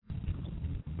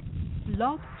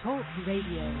Blog Talk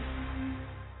Radio.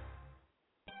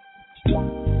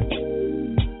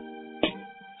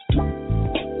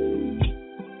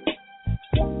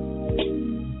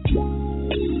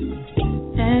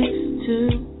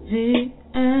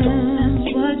 That's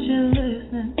what you're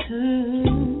listening to.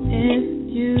 If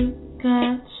you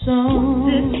got soul,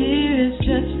 this here is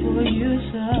just for you.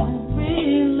 So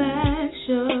relax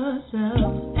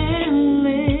yourself and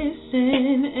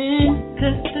listen in,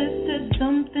 'cause this is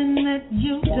something that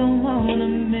you don't wanna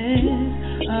miss.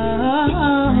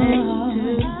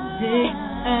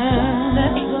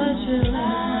 That's what you're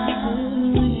listening to.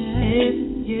 Yeah.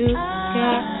 If you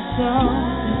got soul,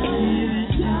 this here is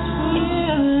just for you.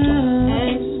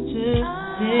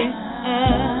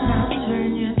 Now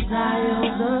turn your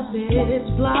dials up, it's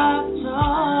Block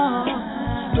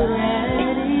Talk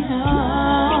Radio.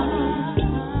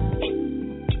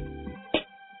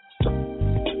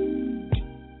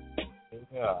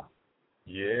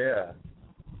 Yeah.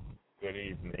 Good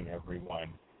evening,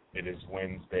 everyone. It is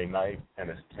Wednesday night, and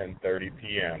it's 10:30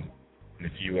 p.m. And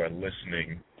if you are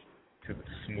listening to the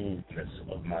smoothness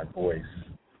of my voice,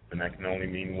 then that can only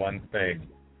mean one thing.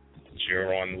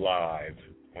 You're on live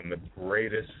on the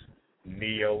greatest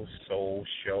neo-soul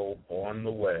show on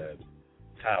the web,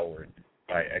 powered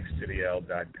by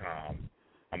xtodl.com.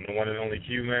 I'm the one and only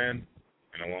Q-Man,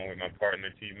 and along with my partner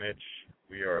T-Mitch,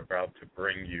 we are about to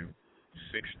bring you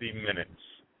 60 minutes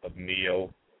of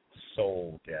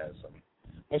neo-soulgasm.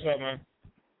 What's up, man?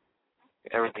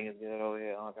 Everything is good over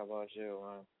here. How about you,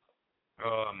 man?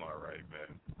 Oh, I'm all right,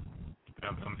 man.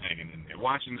 I'm hanging in there.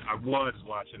 I was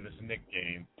watching this Knicks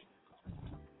game,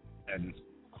 and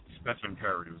Stephen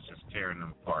Curry was just tearing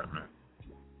them apart, man.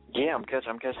 Yeah, I'm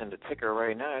catching the ticker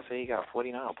right now. I say he got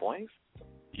 49 points.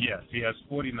 Yes, he has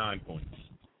 49 points.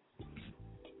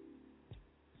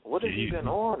 What has he been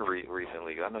on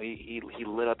recently? I know he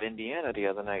lit up Indiana the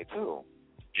other night too.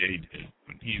 Yeah, he did.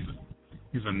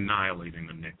 He's annihilating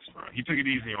the Knicks, bro. He took it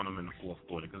easy on them in the fourth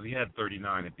quarter because he had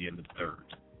 39 at the end of the third.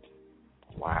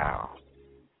 Wow.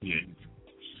 Yeah.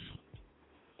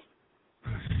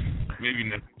 Maybe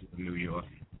next New York.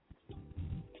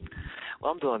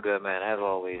 Well, I'm doing good, man. As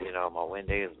always, you know, my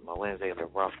Wednesdays are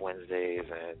rough Wednesdays,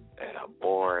 and I'm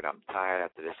bored. I'm tired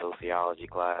after this sociology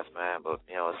class, man. But,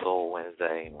 you know, it's Soul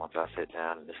Wednesday, and once I sit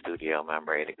down in the studio, man, I'm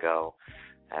ready to go.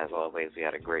 As always, we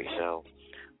had a great show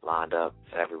lined up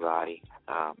for everybody.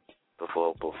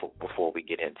 Before we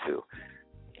get into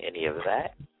any of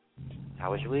that,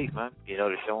 how was your week, man? You know,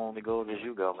 the show only goes as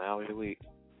you go, man. How was your week?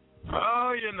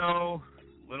 Oh, you know,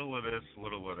 little of this,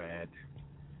 little of that.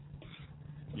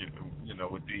 You know,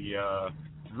 with the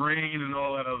rain and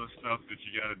all that other stuff that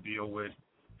you got to deal with.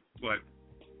 But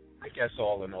I guess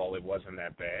all in all, it wasn't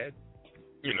that bad.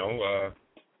 You know,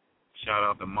 shout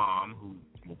out to Mom, who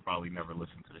will probably never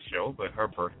listen to the show, but her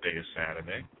birthday is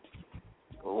Saturday.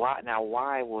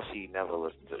 Why will she never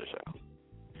listen to the show?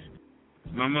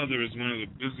 My mother is one of the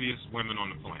busiest women on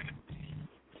the planet.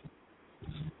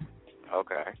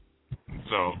 Okay.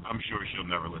 So I'm sure she'll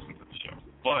never listen to the show.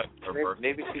 But her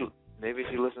birthday... Maybe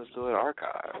she listens to it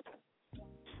archived.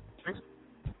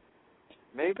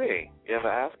 Maybe. You ever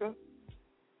ask her?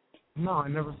 No, I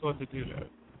never thought to do that.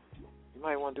 You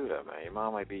might want to do that, man. Your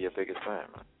mom might be your biggest fan,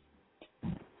 man.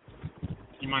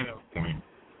 You might have a point.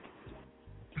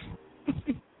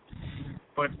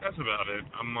 But that's about it.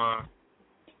 I'm going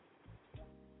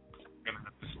to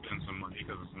have to spend some money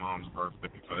because it's Mom's birthday.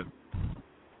 But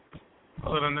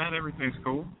other than that, everything's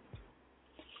cool.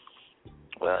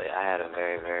 Well, I had a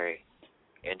very, very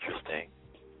interesting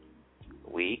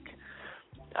week.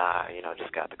 You know,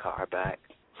 just got the car back,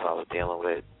 so I was dealing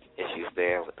with issues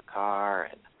there with the car,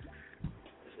 and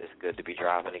it's good to be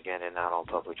driving again and not on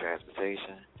public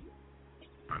transportation.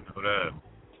 I know that.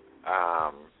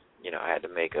 You know, I had to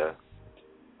make a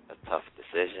tough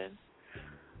decision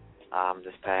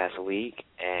this past week,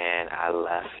 and I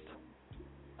left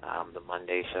the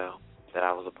Monday show that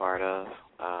I was a part of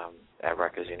at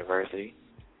Rutgers University.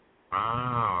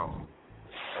 Wow.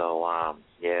 So,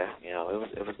 yeah, you know,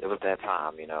 it was that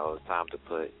time, you know, it was time to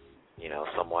put, you know,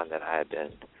 someone that I had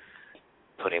been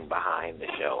putting behind the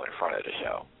show in front of the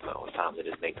show. So it was time to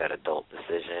just make that adult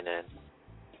decision, and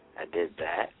I did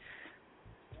that.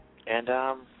 And,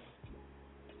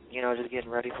 you know, just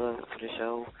getting ready for the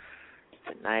show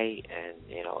tonight, and,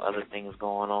 you know, other things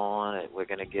going on that we're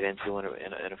going to get into in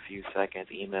a few seconds,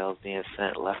 emails being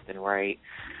sent left and right.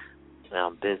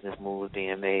 Business moves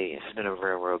being made. It's been a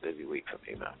real busy week for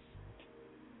me, man.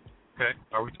 Okay.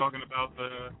 Are we talking about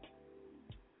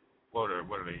what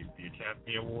are they, the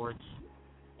Academy Awards?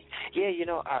 Yeah, you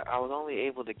know, I was only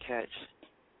able to catch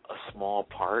a small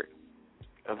part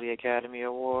of the Academy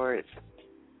Awards.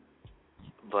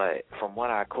 But from what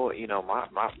I caught,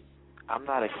 I'm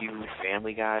not a huge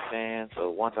Family Guy fan, so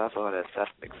once I saw that Seth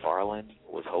MacFarlane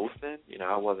was hosting,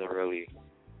 I wasn't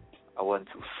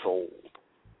too sold.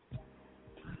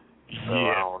 So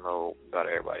I don't know about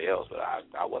everybody else, but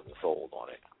I wasn't sold on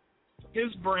it.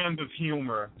 His brand of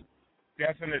humor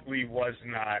definitely was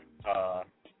not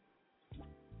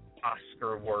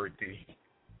Oscar-worthy.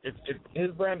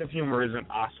 His brand of humor isn't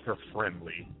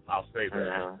Oscar-friendly, I'll say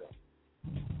that.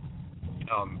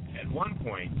 At one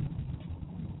point,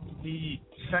 he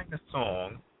sang a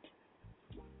song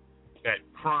that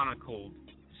chronicled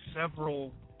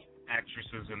several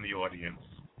actresses in the audience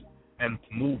and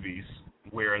movies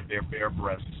where their bare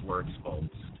breasts were exposed.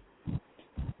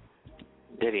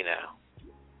 Did he now?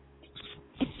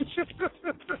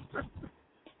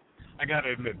 I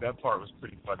gotta admit, that part was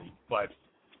pretty funny, but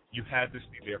you had to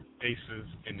see their faces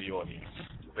in the audience.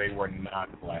 They were not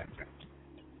laughing.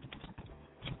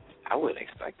 I wouldn't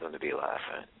expect them to be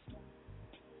laughing.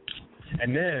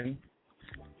 And then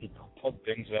he called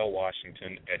Denzel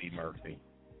Washington Eddie Murphy.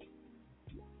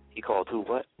 He called who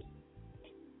what?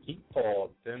 He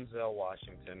called Denzel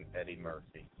Washington Eddie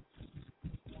Murphy.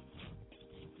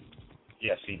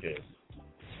 Yes, he did.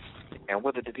 And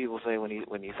what did the people say when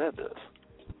he said this?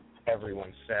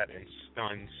 Everyone sat in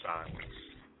stunned silence.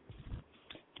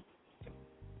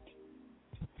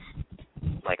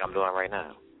 Like I'm doing right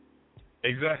now.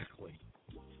 Exactly.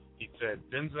 He said,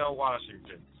 Denzel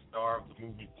Washington, star of the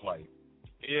movie Flight.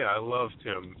 Yeah, I loved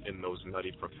him in those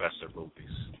Nutty Professor movies.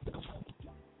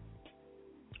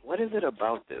 What is it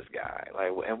about this guy?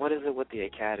 And what is it with the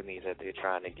Academy that they're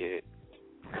trying to get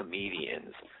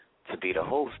comedians to be the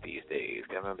host these days?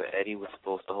 I remember Eddie was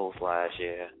supposed to host last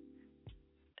year,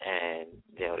 and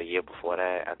the year before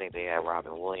that, I think they had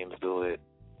Robin Williams do it,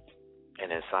 and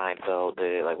then Seinfeld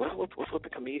did. What's with the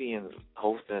comedians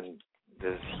hosting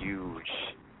this huge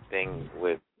thing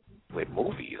with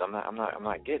movies? I'm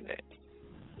not getting it.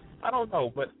 I don't know,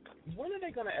 but when are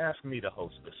they going to ask me to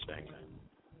host this thing, man?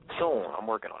 Soon. I'm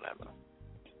working on that, man.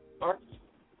 What?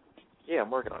 Yeah,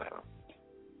 I'm working on that, man.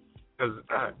 Because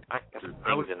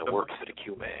I was in the works for the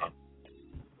Q-Man.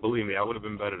 Believe me, I would have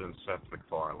been better than Seth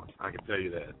MacFarlane. I can tell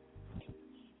you that.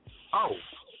 Oh,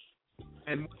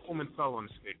 and one woman fell on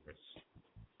skaters.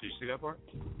 Did you see that part?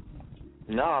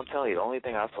 No, I'm telling you, the only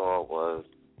thing I saw was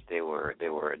he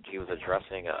was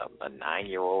addressing a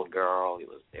 9-year-old girl.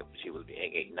 She was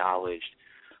being acknowledged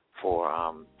for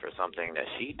something that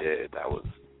she did that was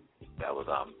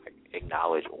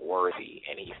acknowledged worthy,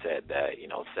 and he said that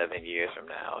 7 years from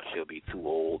now she'll be too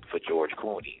old for George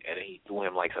Clooney, and he threw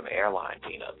him like some airline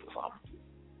peanuts or something.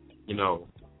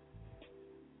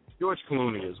 George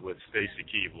Clooney is with Stacy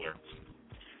Keibler.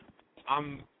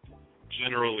 I'm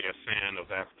generally a fan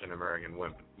of African American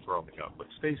women growing up, but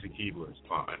Stacy Keibler is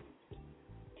fine.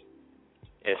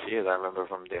 Yes, she is. I remember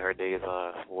from her days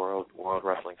World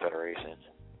Wrestling Federation.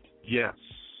 Yes,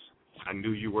 I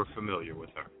knew you were familiar with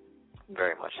her.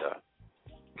 Very much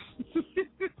so.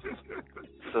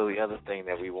 So the other thing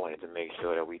that we wanted to make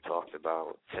sure that we talked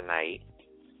about tonight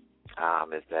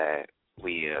is that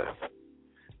we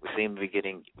seem to be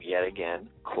getting yet again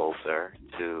closer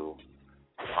to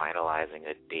finalizing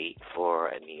a date for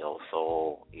a Neo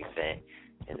Soul event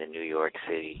in the New York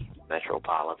City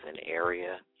metropolitan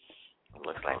area. It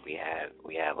looks like we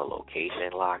have a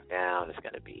location locked down. It's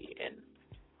going to be in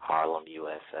Harlem,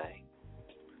 USA,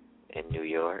 in New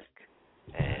York,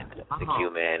 and the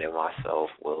Q-Man and myself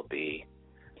will be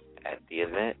at the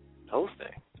event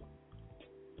hosting.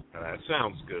 That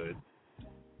sounds good.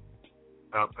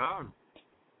 About time.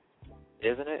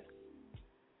 Isn't it?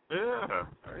 Yeah.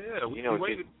 We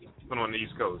waited on the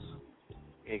East Coast.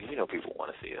 Yeah, because people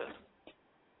want to see us.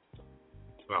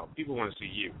 Well, people want to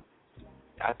see you.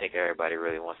 I think everybody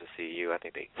really wants to see you. I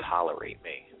think they tolerate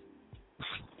me.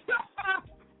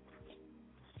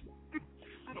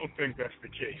 I don't think that's the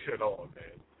case at all,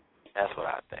 man. That's what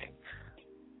I think.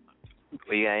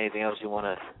 But you got anything else you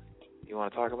want to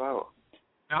talk about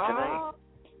tonight?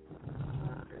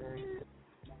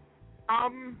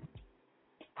 I'm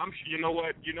sure. You know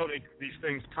what? These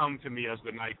things come to me as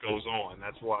the night goes on.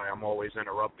 That's why I'm always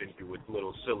interrupting you with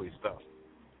little silly stuff.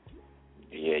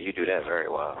 Yeah, you do that very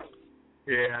well.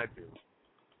 Yeah, I do.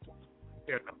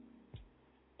 Yeah.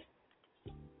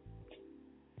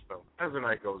 So as the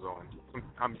night goes on,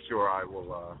 I'm sure I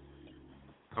will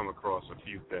come across a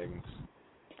few things.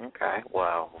 Okay.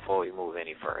 Well, before we move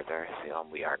any further,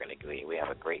 we have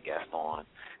a great guest on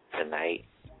tonight,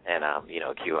 and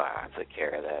QI took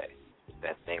care of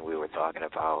that thing we were talking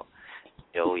about.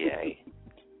 Douye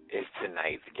is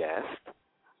tonight's guest.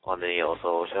 on the Neo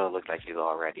Soul Show. Looks like she's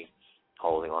already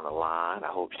holding on the line.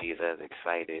 I hope she's as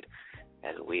excited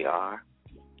as we are.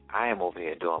 I am over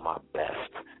here doing my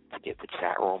best to get the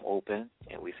chat room open,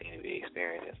 and we seem to be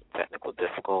experiencing some technical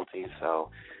difficulties. So,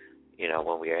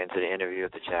 when we are into the interview,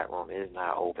 if the chat room is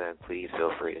not open, please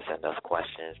feel free to send us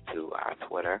questions to our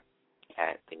Twitter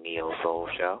at the Neo Soul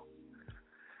Show.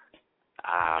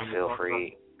 Feel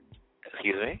free.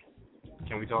 Excuse me?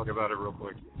 Can we talk about it real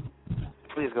quick?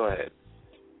 Please go ahead.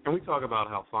 Can we talk about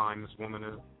how fine this woman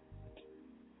is?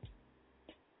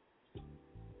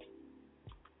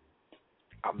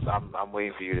 I'm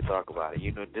waiting for you to talk about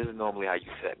it. This is normally how you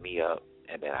set me up,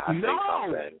 and then I say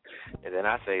something, and then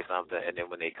I say something, and then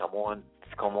when they come on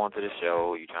to the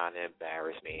show, you're trying to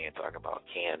embarrass me and talk about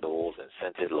candles and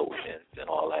scented lotions and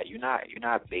all that. You're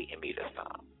not baiting me this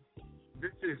time.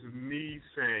 This is me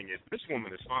saying it. This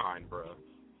woman is fine, bro.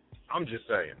 I'm just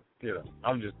saying.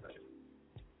 I'm just saying.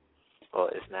 Well,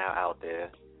 it's now out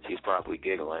there. She's probably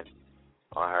giggling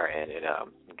on her end, and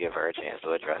give her a chance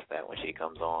to address that when she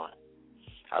comes on.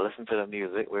 I listened to the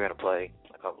music. We're going to play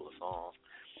a couple of songs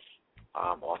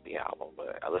off the album,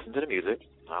 but I listened to the music.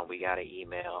 We got an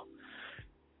email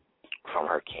from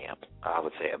her camp, I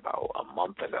would say about a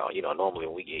month ago. Normally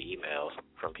when we get emails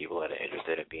from people that are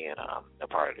interested in being a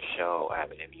part of the show,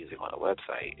 having their music on the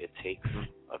website, it takes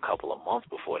a couple of months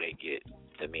before they get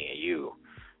to me and you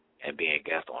and being a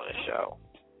guest on the show.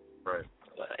 Right.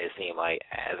 But it seemed like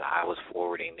as I was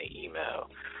forwarding the email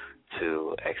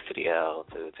to X to the L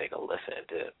to take a listen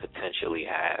to potentially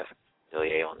have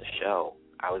Douye on the show,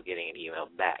 I was getting an email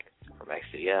back from X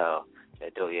to the L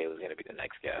that Douye was going to be the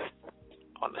next guest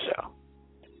on the show.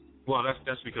 Well,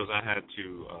 that's because I had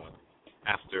to,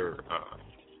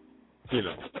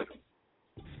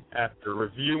 after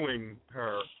reviewing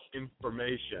her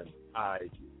information, I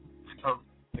took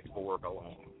paperwork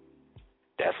alone.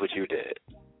 That's what you did.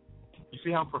 You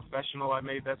see how professional I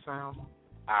made that sound?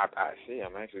 I see.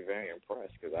 I'm actually very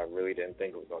impressed because I really didn't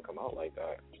think it was going to come out like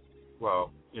that.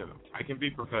 Well, I can be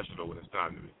professional when it's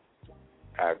time to be.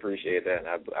 I appreciate that, and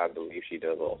I believe she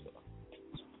does also.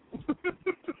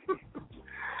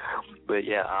 But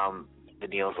yeah, the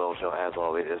Neo Soul Show, as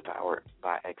always, is powered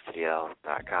by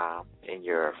xdl.com. In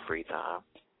your free time,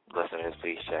 listeners,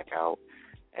 please check out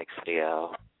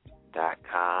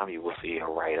xdl.com. You will see a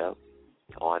write-up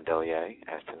on Douye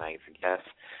as tonight's guest.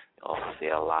 You'll also see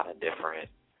a lot of different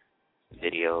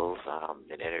videos,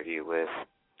 an interview with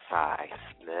Cy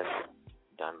Smith,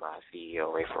 done by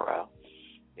CEO Ray Farrell.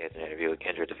 There's an interview with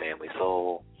Kendrick the Family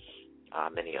Soul,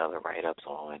 many other write-ups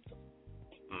on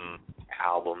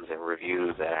albums and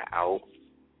reviews that are out.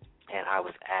 And I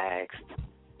was asked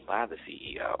by the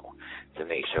CEO to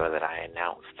make sure that I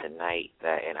announced tonight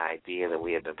that an idea that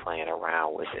we have been playing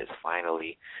around with is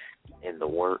finally in the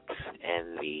works,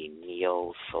 and the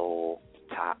Neo Soul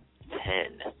Top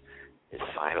 10 is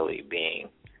finally being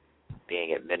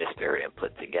administered and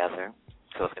put together.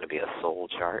 So it's going to be a soul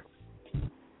chart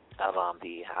of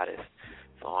the hottest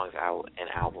songs out and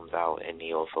albums out in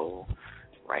Neo Soul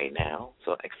right now.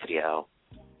 So XTL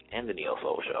and the Neo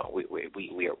Soul Show, we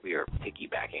are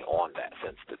piggybacking on that,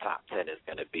 since the top 10 is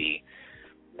going to be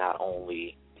not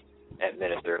only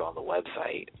administered on the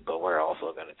website, but we're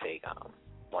also going to take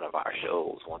one of our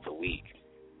shows once a week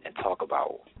and talk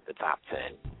about the top 10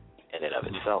 in and of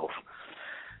itself.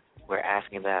 We're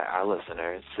asking that our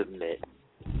listeners submit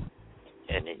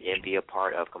and be a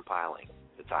part of compiling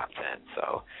the top 10.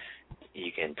 So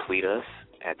you can tweet us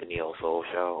at the Neo Soul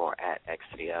Show or at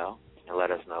XTL and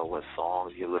let us know what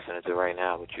songs you're listening to right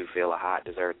now, what you feel are hot,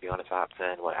 deserve to be on the top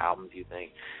 10, what albums you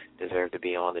think deserve to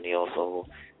be on the Neo Soul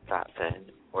top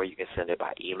 10. Or you can send it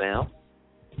by email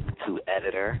to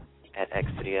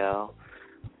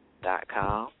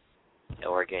editor@xtl.com.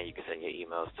 Or again, you can send your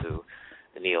emails to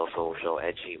the Neo Soul Show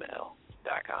at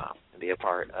gmail.com and be a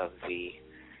part of the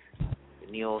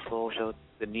Neo Soul Show,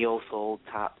 the Neo Soul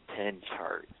Top 10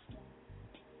 chart.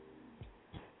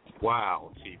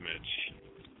 Wow, T. Mitch.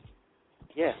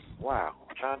 Yes, wow.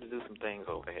 I'm trying to do some things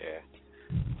over here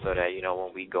so that,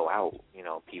 when we go out,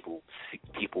 people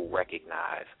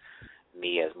recognize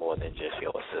me as more than just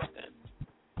your assistant.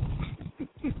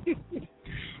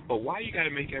 But why you got to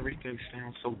make everything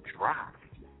sound so dry?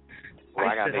 Well,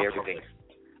 I got to make everything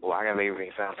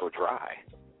sound so dry.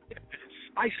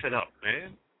 Spice it up,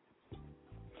 man.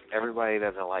 Everybody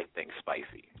doesn't like things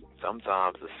spicy.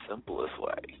 Sometimes the simplest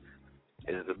way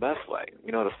is the best way.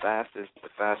 The fastest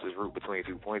route between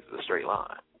 2 points is a straight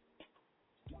line.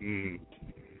 You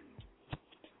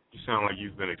sound like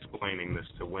you've been explaining this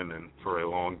to women for a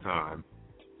long time.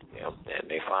 Yep, and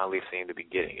they finally seem to be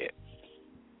getting it.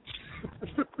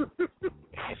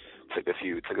 Took a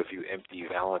took a few empty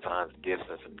Valentine's gifts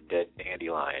and some dead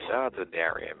dandelions. Shout out to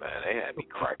Darian, man. They had me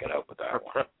cracking up with that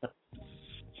one.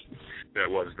 That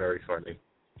was very funny.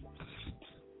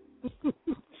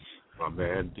 My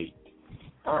man D.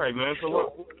 All right, man.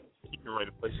 So you're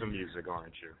ready to play some music,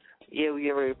 aren't you? Yeah, we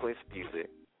get ready to play some music.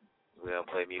 We're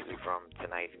gonna play music from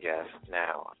tonight's guest.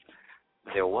 Now,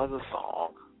 there was a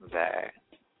song that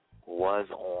was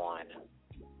on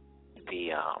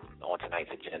the on tonight's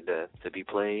agenda to be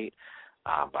played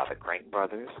by the Crank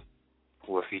Brothers,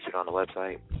 who are featured on the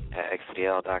website at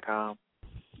xdl.com.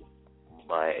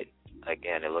 But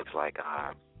again, it looks like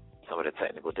some of the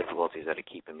technical difficulties that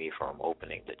are keeping me from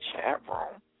opening the chat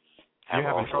room. You're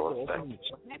having trouble opening?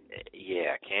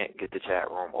 Yeah, I can't get the chat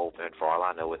room open. For all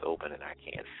I know, it's open and I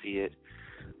can't see it.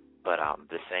 But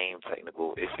the same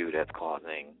technical issue that's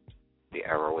causing the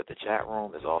error with the chat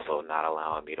room is also not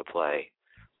allowing me to play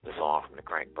the song from the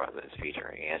Crank Brothers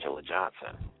featuring Angela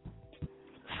Johnson.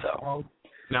 So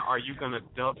now, are you going to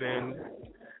dub in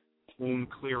Boone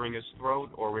clearing his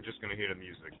throat, or we're just going to hear the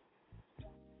music?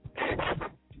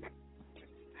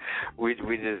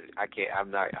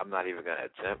 I'm not even gonna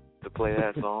attempt to play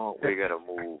that song. We're gonna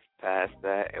move past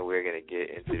that and we're gonna get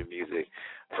into the music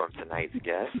from tonight's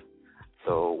guest.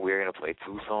 So we're gonna play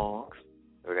two songs.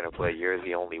 We're gonna play You're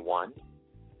the Only One,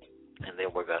 and then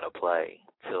we're gonna play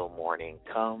Till Morning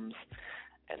Comes.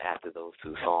 And after those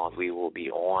two songs, we will be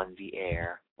on the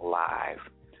air live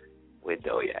with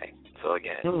Douye. So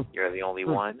again, You're the Only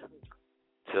One,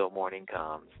 Till Morning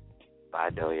Comes by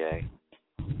Douye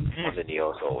on the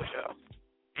Neo Soul Show.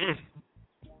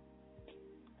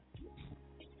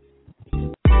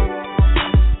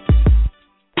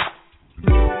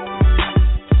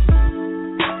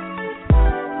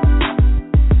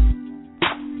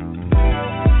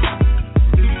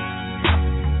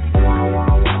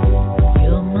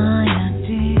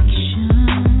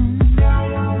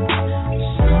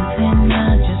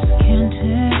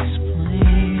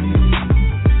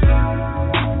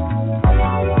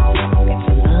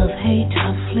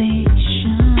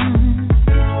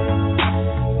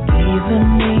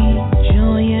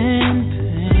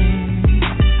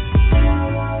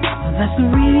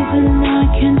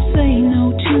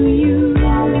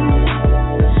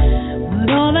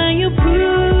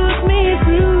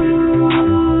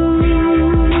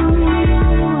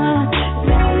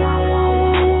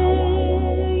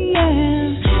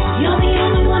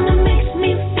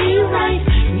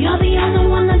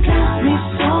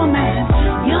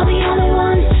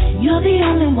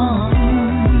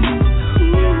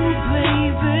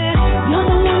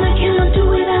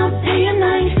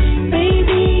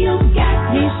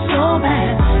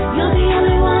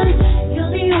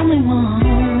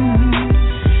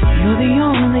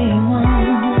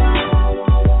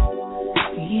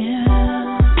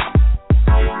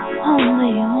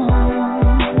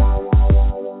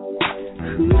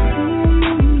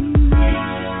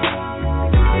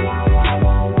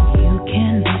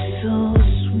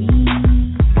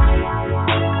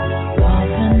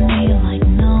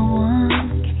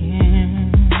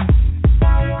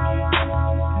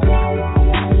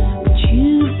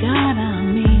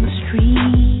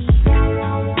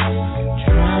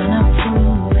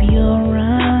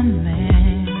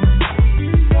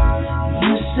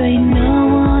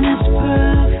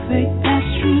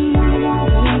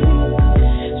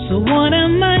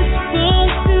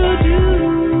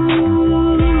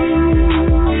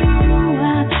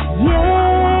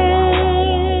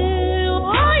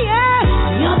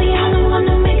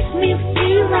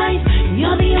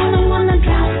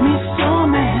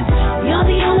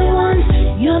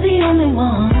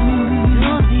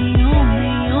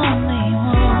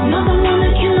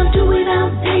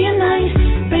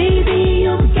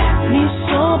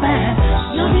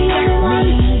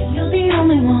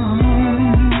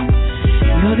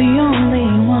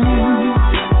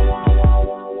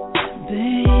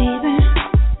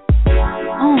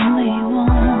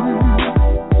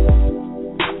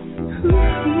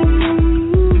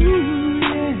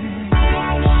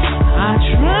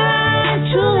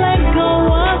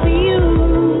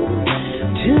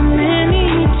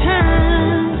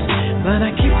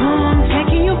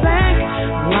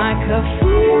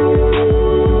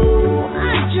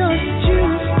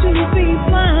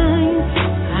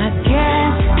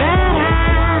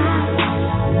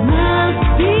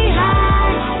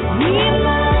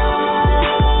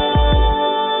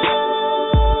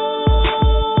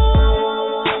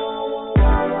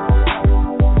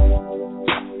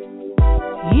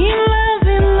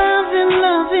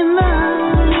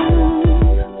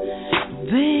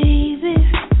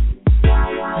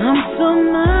 I'm so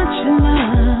much in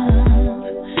love.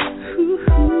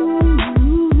 Ooh.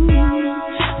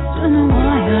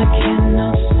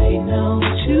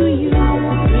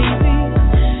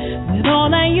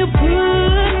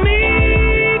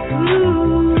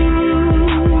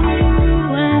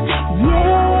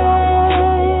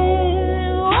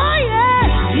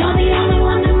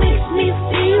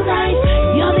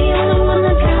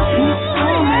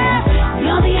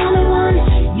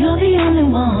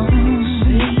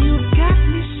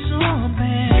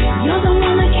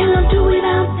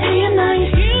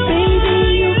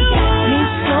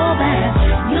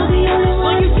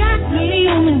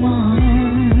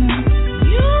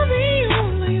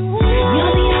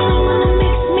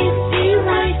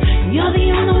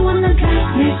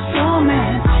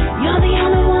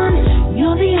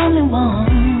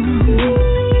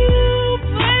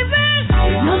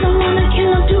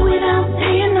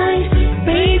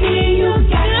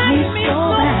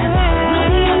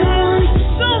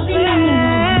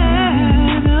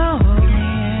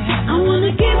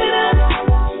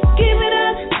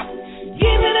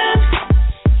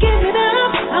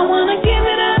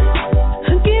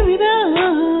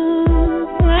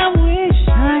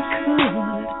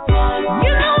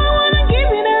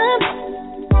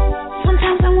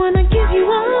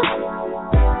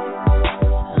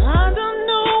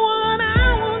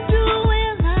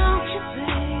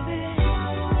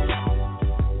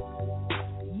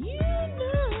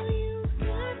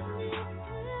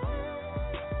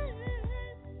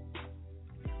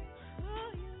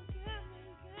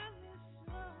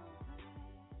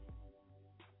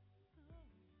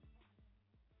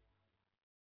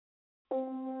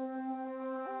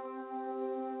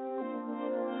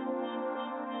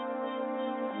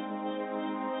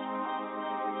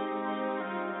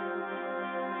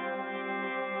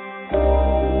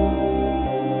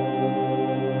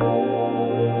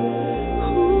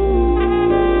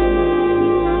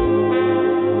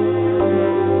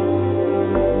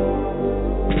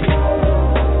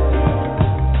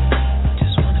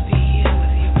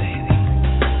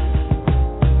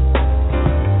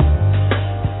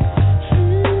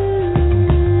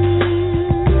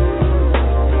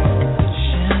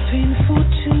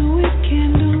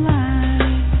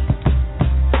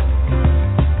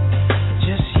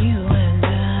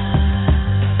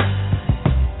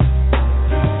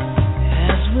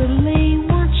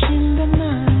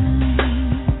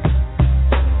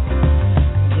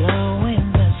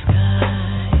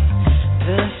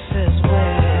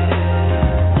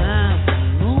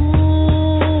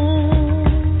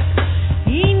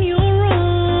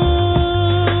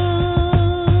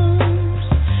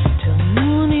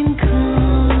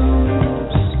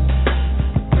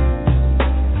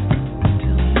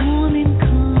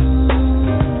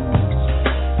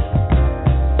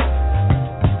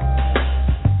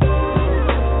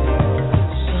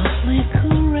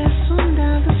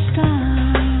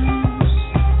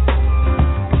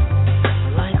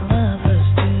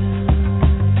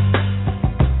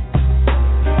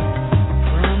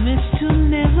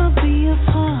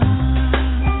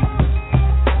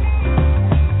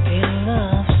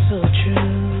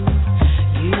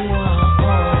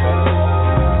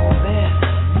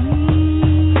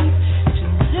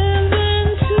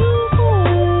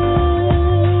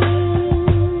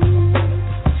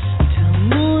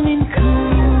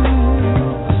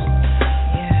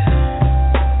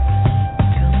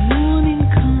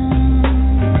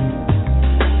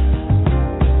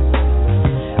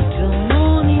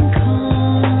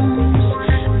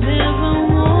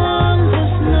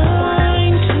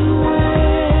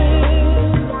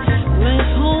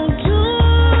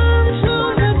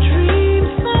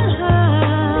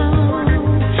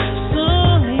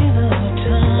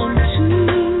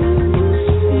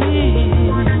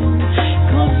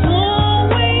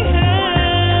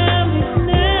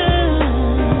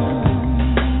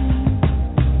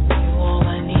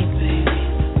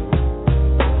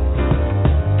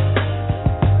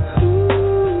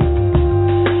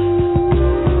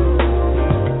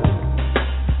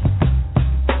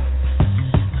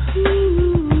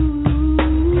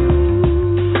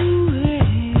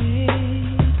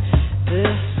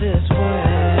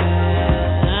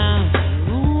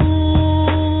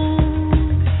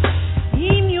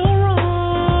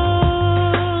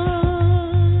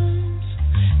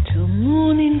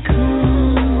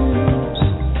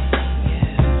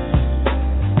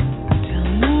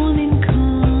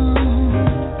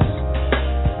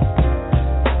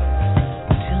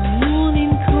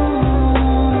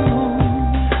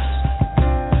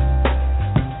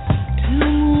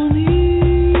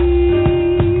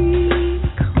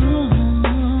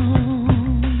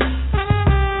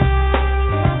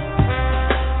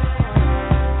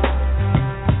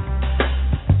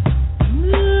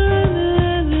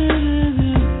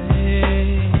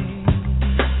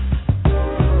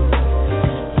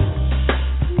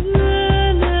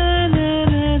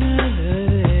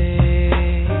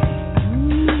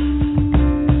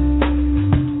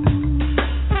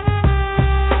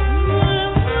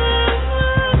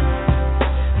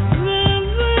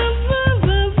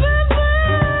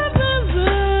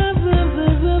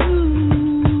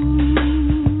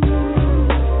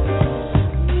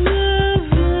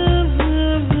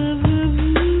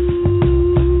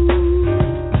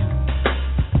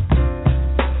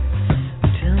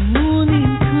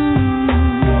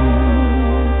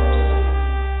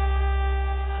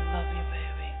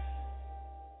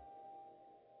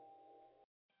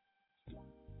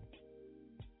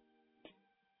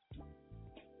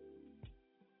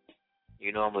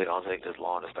 You normally don't take this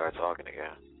long to start talking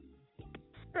again.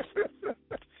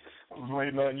 I was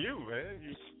waiting on you,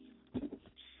 man.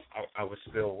 I was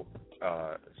still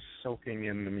soaking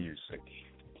in the music.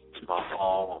 My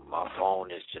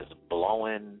phone is just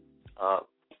blowing up.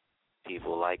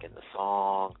 People liking the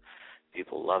song.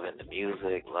 People loving the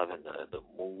music, loving the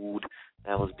mood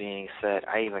that was being set.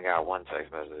 I even got one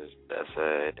text message that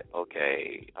said,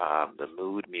 okay, the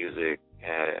mood music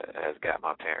has got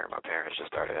my parents. My parents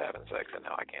just started having sex, and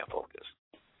now I can't focus.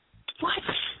 What?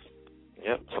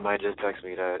 Yep, somebody just texted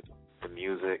me that the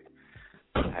music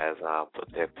has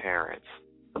put their parents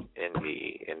in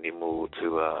the mood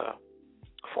to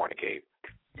fornicate.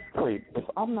 Wait, if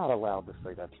I'm not allowed to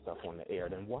say that stuff on the air,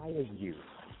 then why are you?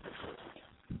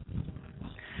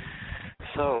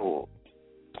 So,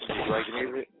 did you like the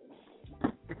music?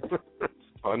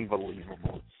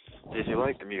 Unbelievable. Did you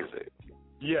like the music?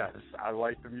 Yes, I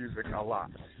like the music a lot.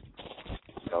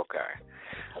 Okay.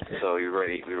 So you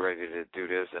ready to do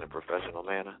this in a professional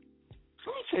manner?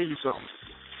 Let me tell you something.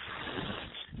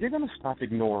 You're going to stop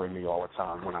ignoring me all the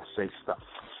time when I say stuff.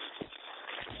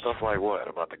 Stuff like what?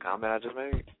 About the comment I just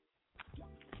made?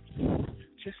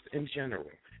 Just in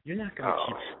general. You're not going to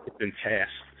keep skipping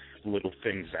past little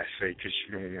things I say because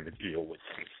you don't want to deal with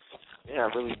them. Yeah,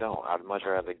 I really don't. I'd much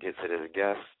rather get to this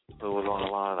guest who was on the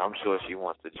line. I'm sure she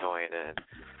wants to join in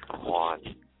on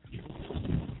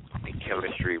the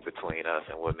chemistry between us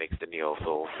and what makes the Neo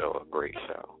Soul Show a great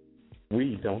show.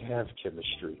 We don't have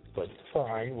chemistry, but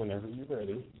fine, whenever you're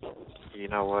ready. You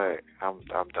know what? I'm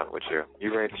done with you.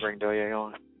 You ready to bring Douye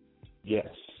on? Yes.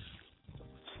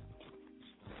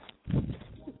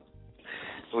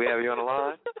 We have you on the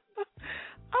line?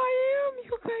 I am.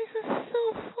 You guys are so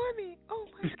funny. Oh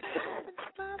my God, I've been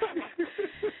laughing.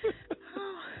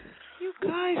 Oh, you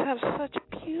guys have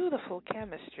such beautiful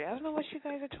chemistry. I don't know what you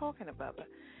guys are talking about, but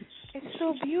it's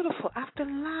so beautiful. I've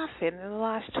been laughing in the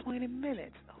last 20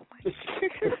 minutes. Oh my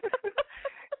God.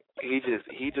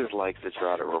 He just likes to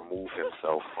try to remove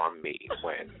himself from me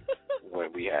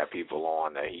when we have people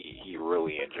on that he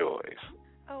really enjoys.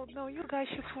 Oh no, you guys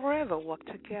should forever work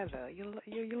together. You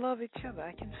love each other.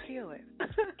 I can feel it.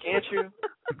 Can't you?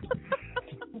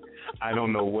 I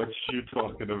don't know what you're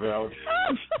talking about.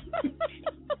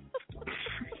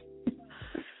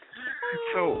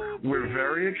 So we're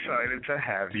very excited to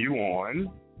have you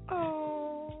on.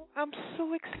 Oh, I'm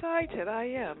so excited. I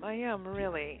am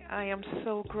really. I am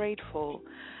so grateful.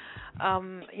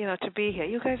 To be here.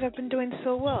 You guys have been doing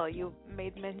so well. You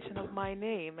made mention of my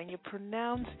name and you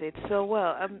pronounced it so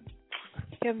well.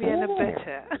 Can be any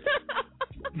better.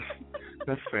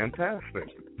 That's fantastic.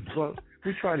 Well,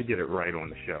 we try to get it right on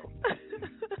the show.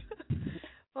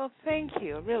 Well, thank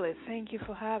you. Really, thank you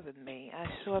for having me. I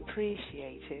so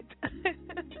appreciate it.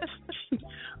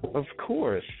 Of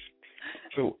course.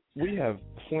 So we have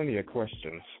plenty of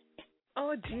questions.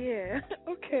 Oh, dear.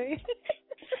 Okay.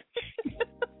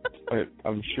 But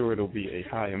I'm sure it'll be a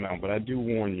high amount. But I do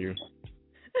warn you,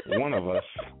 one of us,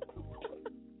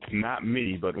 not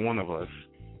me, but one of us,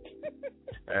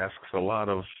 asks a lot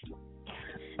of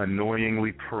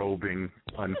annoyingly probing,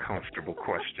 uncomfortable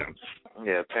questions.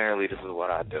 Yeah, apparently this is what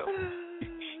I do.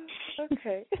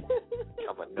 Okay.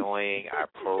 I'm annoying, I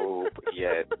probe,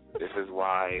 yet this is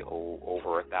why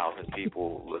over 1,000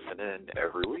 people listen in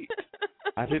every week.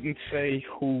 I didn't say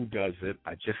who does it.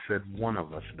 I just said one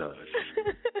of us does.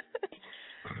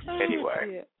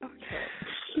 Anyway,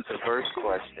 okay. The first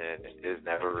question is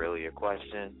never really a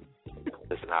question.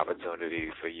 It's an opportunity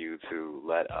for you to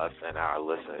let us and our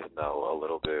listeners know a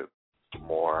little bit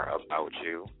more about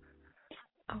you.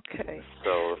 Okay.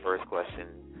 So the first question,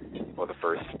 or the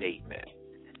first statement,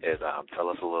 is tell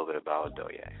us a little bit about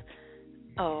Douye.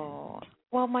 Oh,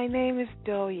 well, my name is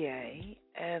Douye,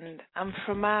 and I'm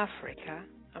from Africa.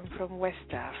 I'm from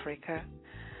West Africa,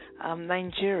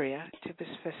 Nigeria, to be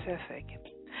specific.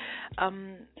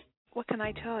 What can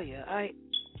I tell you?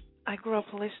 I grew up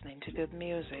listening to good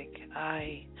music.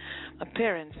 My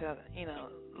parents are,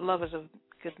 lovers of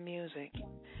good music,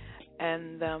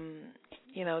 and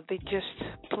they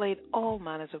just played all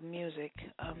manners of music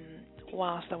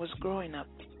whilst I was growing up,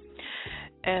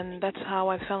 and that's how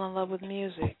I fell in love with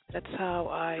music. That's how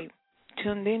I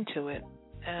tuned into it,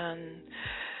 and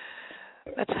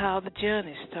that's how the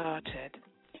journey started.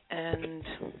 And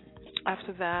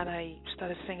after that, I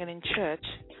started singing in church.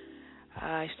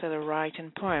 I started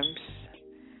writing poems,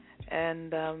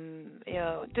 and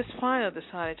just finally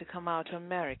decided to come out to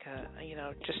America,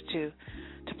 just to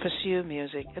pursue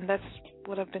music, and that's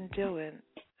what I've been doing.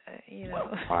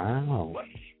 Wow,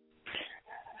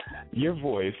 your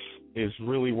voice is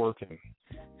really working.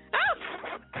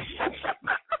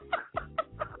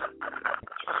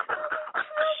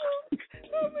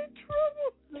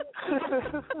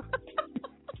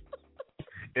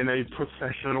 in a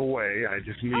professional way. I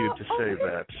just needed to say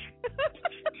that.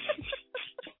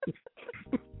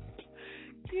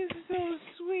 You're so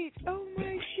sweet. Oh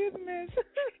my goodness.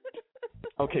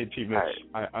 Okay, T-Mitch,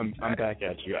 I'm back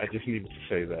at you. I just needed to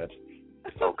say that.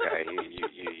 Okay,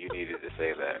 you needed to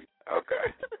say that. Okay.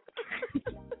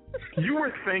 You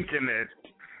were thinking it.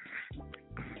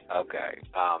 Okay.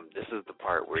 This is the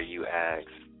part where you ask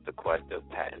the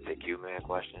patent the Q-Man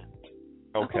question.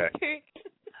 Okay.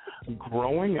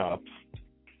 Growing up,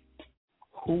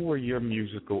 who were your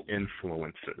musical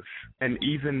influences? And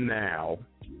even now,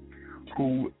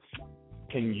 who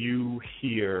can you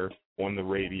hear on the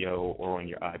radio or on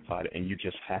your iPod and you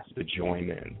just have to join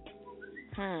in?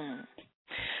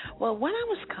 Well, when I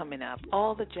was coming up,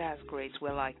 all the jazz greats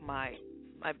were like my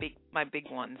big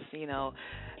ones, you know,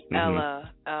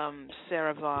 Ella,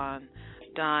 Sarah Vaughan,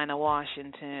 Dinah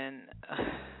Washington,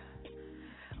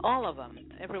 all of them,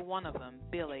 every one of them,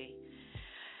 Billy,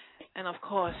 and of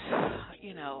course,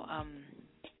 you know,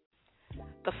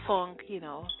 the funk, you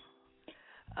know,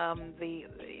 the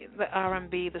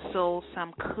R&B, the soul,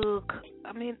 Sam Cooke.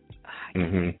 I mean,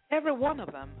 every one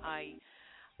of them,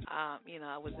 you know,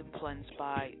 I was influenced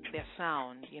by their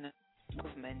sound, you know,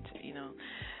 movement, you know,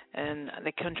 and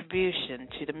the contribution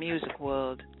to the music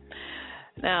world.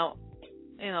 Now,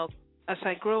 you know, as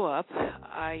I grew up,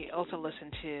 I also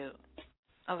listened to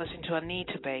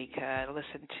Anita Baker, I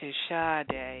listened to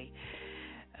Sade,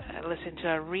 I listened to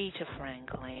Aretha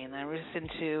Franklin, I listened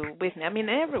to Whitney. I mean,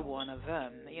 every one of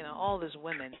them, you know, all these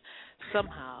women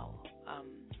somehow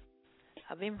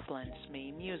have influenced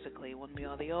me musically one way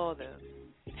or the other.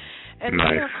 And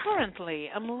nice. You know, currently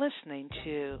I'm listening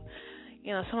to,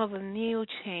 you know, some of the new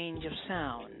change of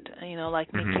sound, you know,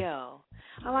 like Miguel.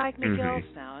 I like Miguel's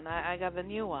sound. I got the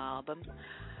new album,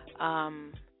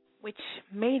 which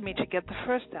made me to get the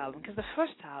first album, because the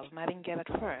first album I didn't get at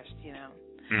first, you know.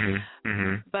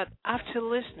 But after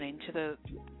listening to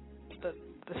the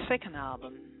second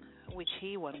album, which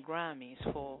he won Grammys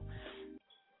for,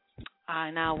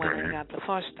 I now went and got the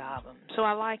first album. So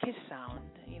I like his sound.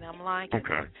 You know, I'm liking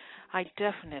it. I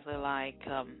definitely like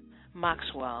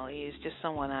Maxwell. He's just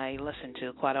someone I listen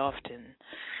to quite often.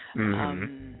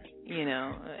 You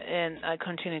know, and I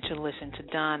continue to listen to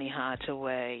Donny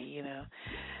Hathaway, you know,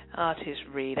 Otis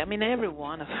Reed. I mean, every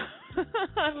one of them.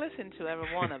 I listen to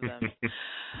every one of them.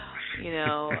 You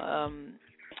know,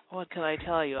 what can I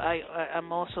tell you?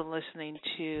 I'm also listening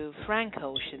to Frank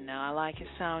Ocean now. I like his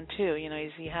sound too. You know,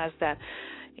 he has that,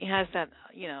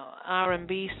 you know,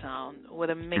 R&B sound with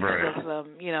a mix of,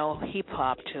 you know, hip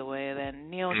hop to it and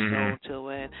neo soul to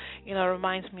it. You know, it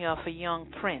reminds me of a young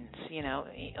Prince. You know,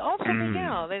 also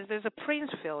Miguel. There's a Prince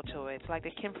feel to it. It's like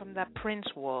they came from that Prince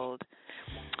world.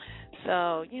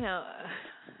 So, you know,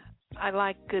 I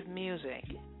like good music.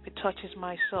 If it touches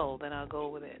my soul, then I'll go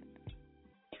with it.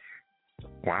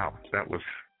 Wow, that was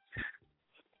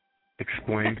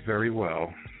explained very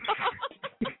well.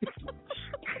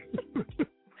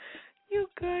 You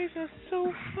guys are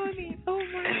so funny. Oh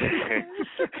my goodness.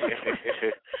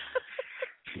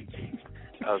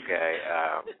 Okay.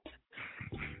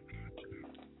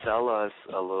 Tell us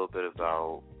a little bit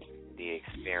about the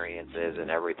experiences and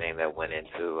everything that went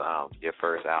into your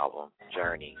first album,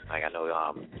 Journey. Like, I know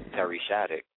Terry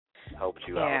Shattuck helped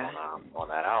you out on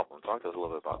that album. Talk to us a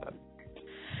little bit about that.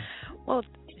 Well,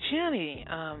 Journey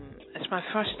is my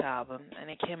first album, and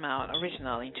it came out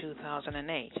originally in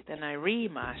 2008. Then I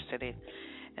remastered it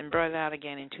and brought it out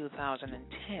again in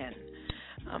 2010.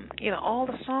 You know, all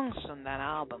the songs on that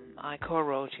album, I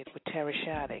co-wrote it with Terry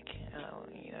Shattuck.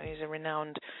 You know, he's a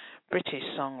renowned British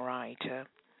songwriter,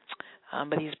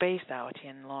 but he's based out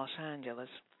in Los Angeles.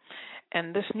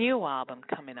 And this new album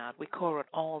coming out, we co-wrote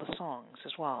all the songs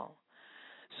as well.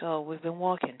 So we've been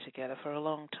working together for a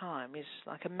long time. He's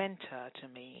like a mentor to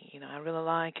me. You know, I really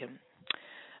like him.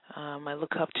 I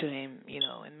look up to him, you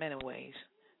know, in many ways,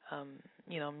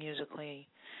 you know, musically,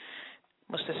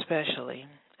 most especially.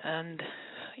 And,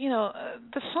 you know,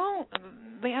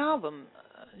 the album,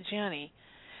 Journey,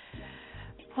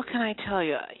 what can I tell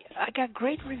you? I got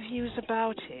great reviews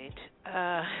about it,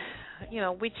 you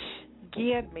know, which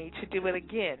geared me to do it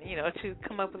again, you know, to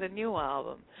come up with a new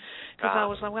album. Because I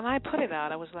was like, when I put it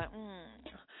out, I was like,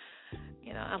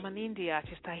 you know, I'm an indie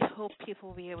artist. I hope people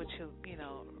will be able to, you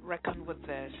know, reckon with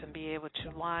this and be able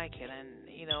to like it and,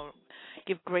 you know,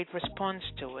 give great response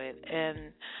to it.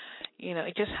 And, you know,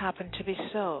 it just happened to be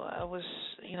so. I was,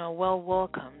 you know, well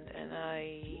welcomed,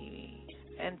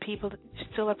 and people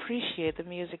still appreciate the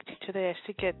music today. I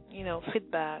still get, you know,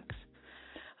 feedback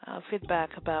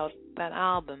about that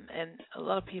album, and a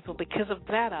lot of people, because of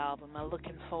that album, are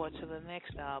looking forward to the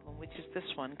next album, which is this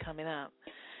one coming up.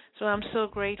 So I'm so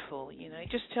grateful. It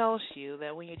just tells you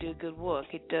that when you do good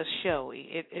work, it does show.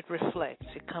 It reflects.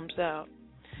 It comes out.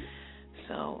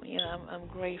 So I'm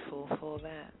grateful for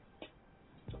that.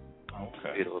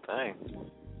 Okay. Beautiful thing.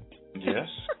 Yes.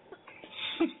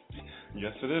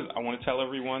 Yes, it is. I want to tell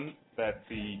everyone that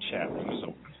the chat room is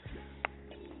open.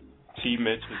 T.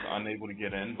 Mitch is unable to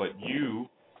get in, but you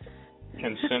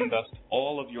can send us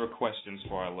all of your questions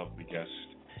for our lovely guest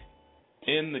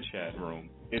in the chat room.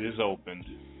 It is opened.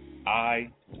 I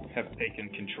have taken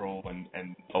control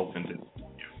and opened it.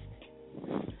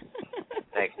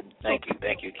 Thank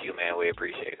you, Q man. We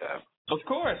appreciate that. Of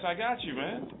course, I got you,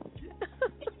 man.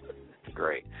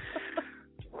 Great.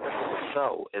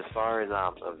 So, as far as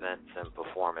events and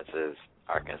performances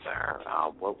are concerned,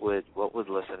 what would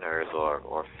listeners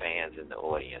or fans in the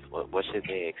audience, what should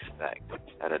they expect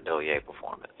at a Douye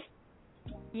performance?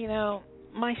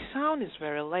 My sound is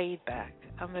very laid back.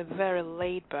 I'm a very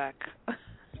laid back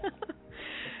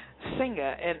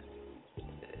singer, and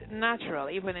natural,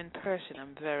 even in person,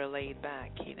 I'm very laid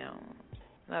back.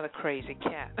 Not a crazy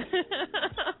cat.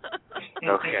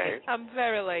 Okay. I'm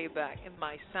very laid back in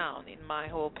my sound, in my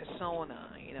whole persona,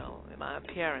 in my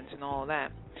appearance and all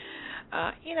that.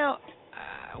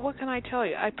 What can I tell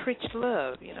you? I preach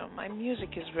love. My music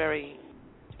is very.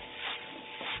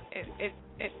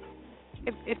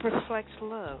 It reflects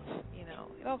love.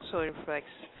 It also reflects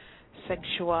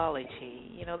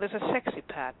sexuality. There's a sexy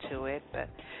part to it, but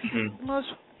most,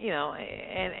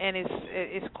 and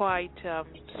it's quite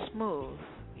smooth.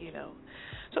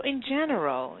 So in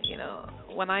general,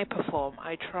 when I perform,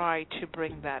 I try to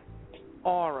bring that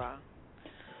aura,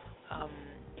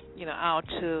 out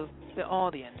to the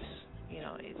audience.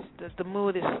 It's the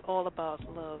mood is all about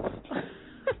love.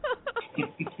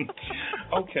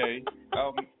 Okay.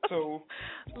 So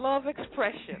love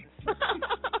expressions.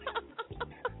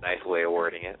 Nice way of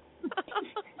wording it.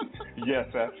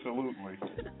 Yes, absolutely.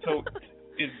 So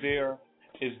is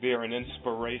there an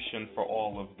inspiration for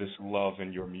all of this love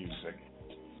in your music?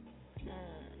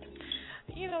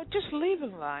 Just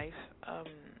living life.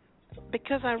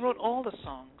 Because I wrote all the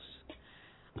songs,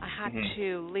 I had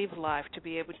to live life to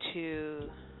be able to,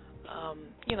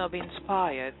 be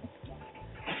inspired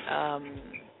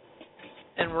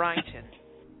and writing.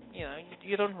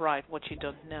 You don't write what you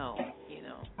don't know,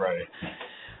 Right.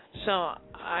 So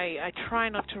I try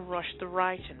not to rush the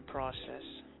writing process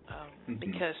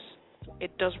because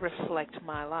it does reflect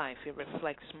my life. It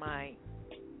reflects my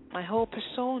whole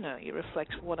persona. It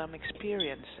reflects what I'm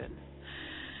experiencing.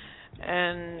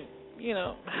 And,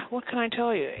 what can I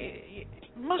tell you?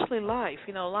 Mostly life.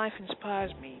 Life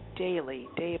inspires me daily,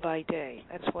 day by day.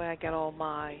 That's where I get all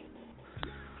my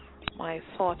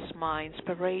thoughts, my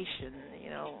inspiration,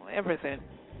 everything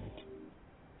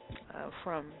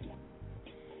from.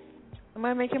 Am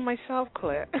I making myself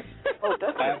clear? Oh,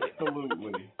 definitely.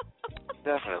 Absolutely.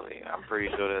 Definitely. I'm pretty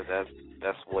sure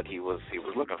that's what he was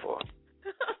looking for.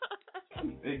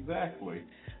 Exactly.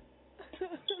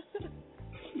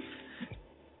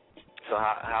 So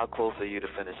how close are you to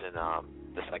finishing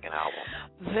the second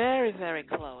album? Very, very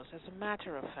close. As a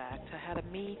matter of fact, I had a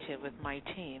meeting with my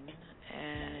team,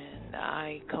 and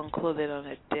I concluded on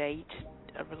a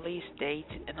release date,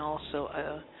 and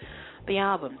also the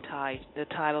album the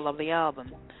title of the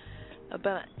album.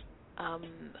 But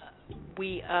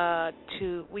we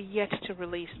yet to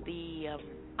release the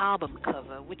album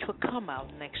cover, which will come out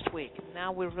next week.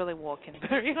 Now we're really working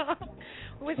very hard.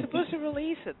 We're supposed to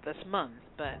release it this month,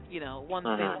 but one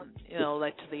thing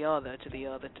led to the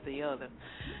other,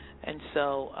 and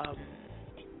so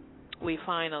we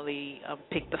finally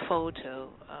picked the photo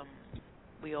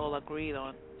we all agreed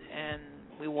on, and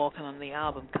we're working on the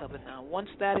album cover now. Once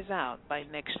that is out by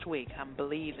next week, I'm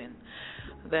believing,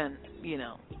 then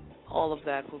all of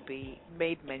that will be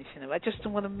made mention of. I just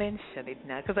don't want to mention it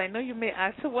now because I know you may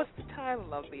ask, so what's the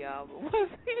title of the album?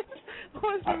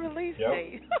 What's the release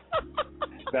date?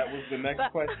 That was the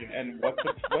next question. And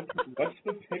what's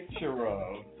the picture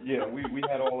of? Yeah, we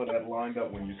had all of that lined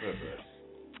up when you said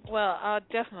that. Well, I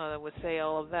definitely would say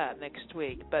all of that next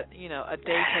week. But, a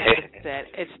date has been set.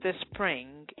 It's this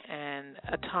spring, and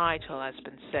a title has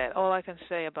been set. All I can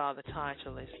say about the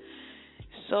title is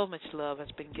so much love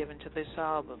has been given to this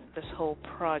album, this whole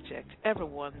project.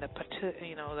 Everyone that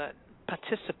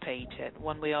participated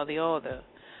one way or the other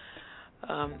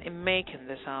in making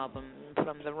this album,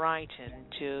 from the writing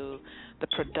to the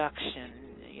production,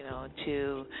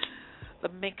 to the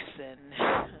mixing,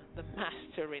 the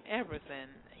mastering, everything.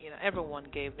 Everyone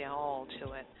gave their all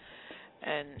to it,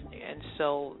 and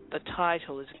so the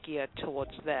title is geared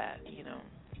towards that.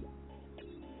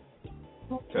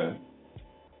 Okay.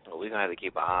 Well, we're gonna have to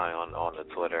keep an eye on the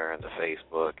Twitter and the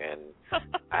Facebook, and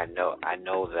I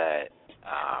know that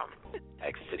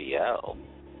XCDL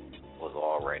was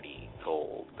already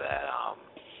told that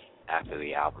after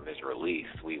the album is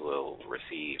released, we will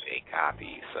receive a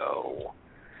copy. So.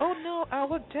 Oh no, I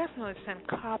will definitely send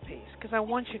copies because I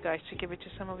want you guys to give it to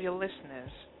some of your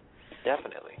listeners.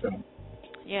 Definitely.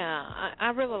 Yeah, I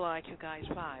really like you guys'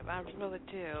 vibe. I really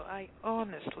do. I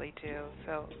honestly do.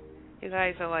 So you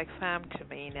guys are like fam to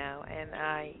me now, and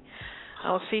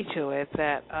I'll see to it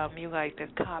that you guys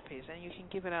get copies, and you can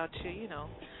give it out to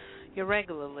your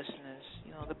regular listeners.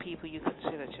 The people you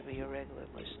consider to be your regular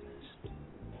listeners.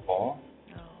 Paul?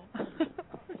 No.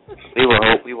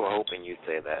 We were hoping you'd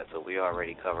say that. So we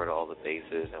already covered all the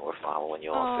bases, and we're following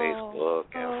you on Facebook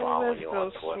and following you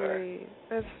on Twitter. Sweet.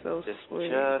 That's so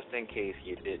sweet. Just in case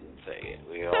you didn't say it,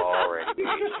 we already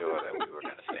made sure that we were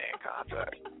going to stay in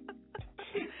contact.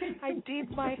 I did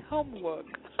my homework.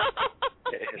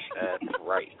 That's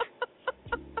right.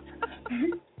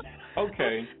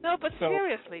 Okay. No, but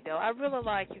seriously though, I really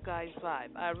like you guys'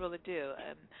 vibe. I really do,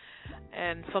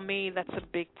 and for me, that's a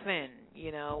big thing.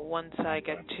 Once I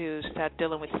get to start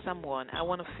dealing with someone, I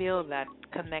want to feel that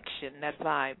connection, that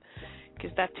vibe,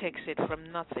 because that takes it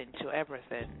from nothing to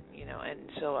everything. And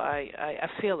so I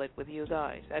feel it with you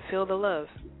guys. I feel the love.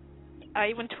 I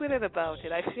even tweeted about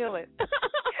it. I feel it. Yes,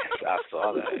 I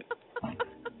saw that.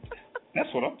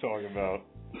 That's what I'm talking about.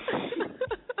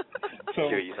 So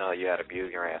you know you had a view.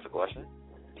 You're gonna ask a question.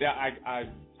 Yeah,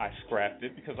 I scrapped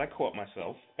it because I caught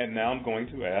myself, and now I'm going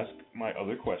to ask my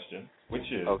other question,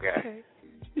 which is, okay.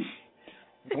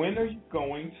 When are you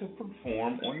going to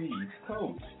perform on the East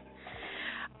Coast?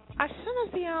 As soon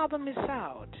as the album is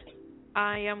out,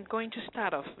 I am going to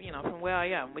start off, from where I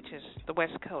am, which is the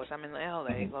West Coast. I'm in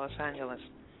LA, Los Angeles,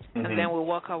 and then we'll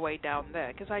work our way down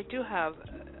there because I do have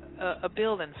a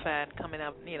building fan coming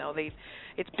up.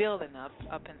 It's building up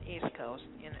in East Coast,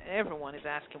 and everyone is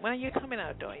asking, when are you coming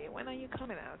out, Douye? When are you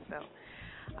coming out? So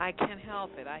I can't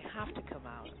help it. I have to come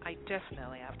out. I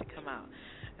definitely have to come out.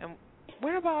 And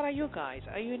whereabout are you guys?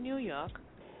 Are you in New York?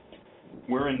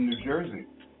 We're in New Jersey.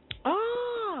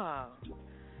 Oh,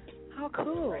 how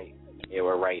cool! Right. Yeah,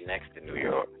 we're right next to New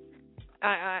York.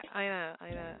 I know.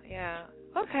 Yeah.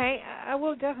 Okay, I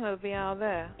will definitely be out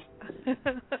there.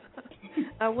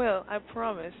 I will. I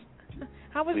promise.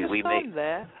 How is the sun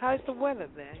there? How is the weather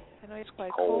there? I know it's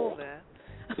quite cold there.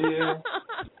 Yeah.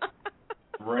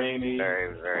 Rainy.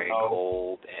 Very, very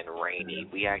cold and rainy.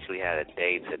 We actually had a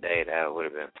day today that would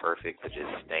have been perfect for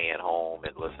just staying home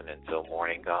and listening till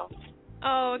morning comes.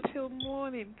 Oh, till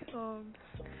morning comes.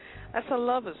 That's a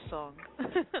lover's song.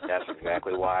 That's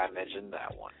exactly why I mentioned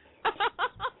that one.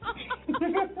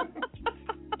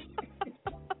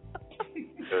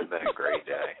 It would have been a great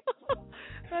day.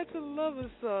 That's a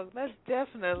lover's song. That's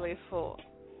definitely for,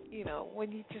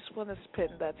 when you just want to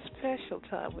spend that special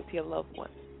time with your loved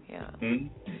one. Yeah. Mm-hmm.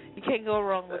 You can't go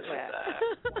wrong with that.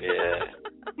 Yeah.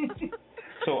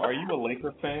 So are you a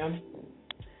Laker fan?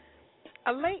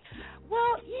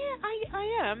 Well, yeah, I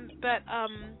am, but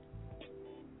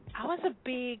I was a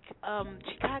big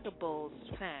Chicago Bulls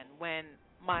fan when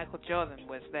Michael Jordan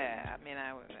was there. I mean,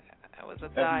 I was a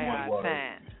diehard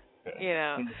fan.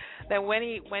 Then when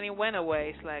he went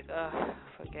away, it's like,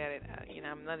 forget it.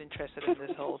 I'm not interested in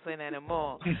this whole thing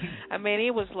anymore. I mean,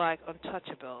 he was like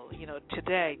untouchable.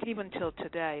 Today, even till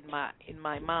today, in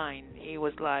my mind, he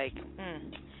was like.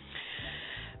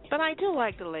 But I do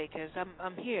like the Lakers.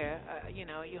 I'm here.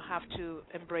 You have to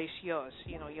embrace yours.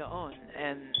 Your own.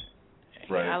 And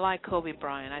right. I like Kobe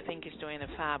Bryant. I think he's doing a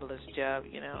fabulous job.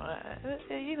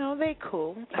 They're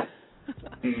cool.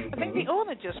 I think the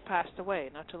owner just passed away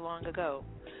not too long ago.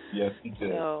 Yes, he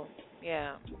did. So,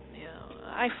 yeah,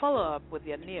 I follow up with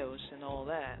their news and all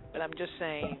that, but I'm just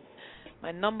saying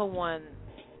my number one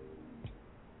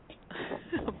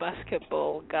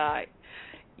basketball guy,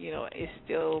 is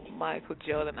still Michael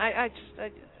Jordan.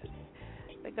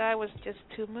 The guy was just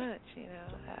too much,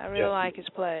 I really like his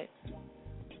play.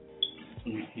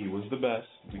 He was the best.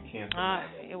 We can't deny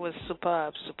that. It was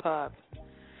superb.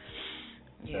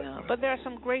 But there are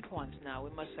some great ones now.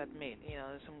 We must admit,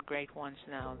 there's some great ones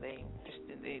now.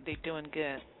 They're doing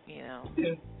good, Yeah,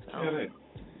 So. yeah,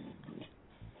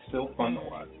 still fun to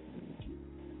watch.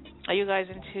 Are you guys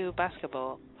into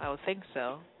basketball? I would think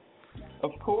so.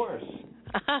 Of course.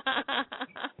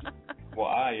 Well,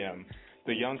 I am.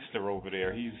 The youngster over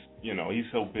there, he's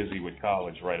so busy with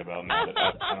college right about now that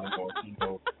I don't know if he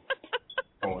knows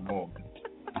what's going on.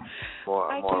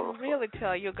 I can really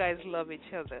tell you guys love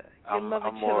each other. You love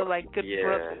each other like good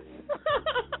brothers.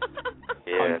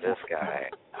 Yeah, this guy.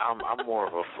 I'm more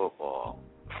of a football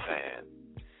fan.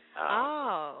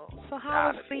 So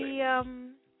how was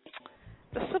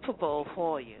the Super Bowl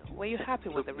for you? Were you happy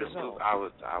with the result? I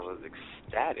was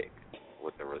ecstatic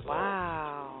with the result.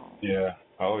 Wow. Yeah.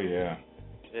 Oh yeah.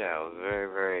 Yeah, I was very,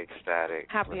 very ecstatic.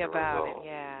 Happy about result. it,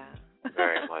 yeah.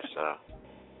 Very much so.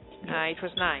 It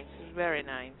was nice. It was very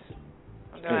nice.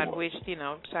 Although I'd wished,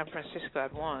 San Francisco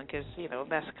had won because,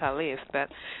 that's Caliph, but,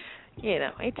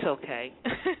 it's okay.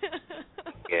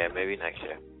 Yeah, maybe next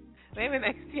year. Maybe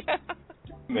next year.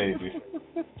 Maybe.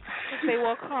 If they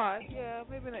work hard, yeah,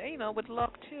 maybe, with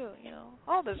luck too,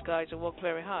 All those guys have worked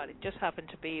very hard. It just happened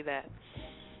to be that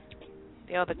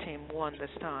the other team won this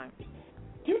time.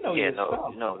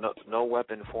 No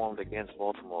weapon formed against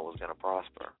Baltimore was going to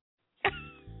prosper.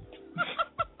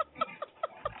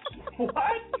 What?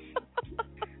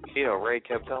 Ray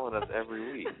kept telling us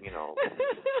every week,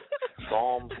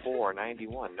 Psalm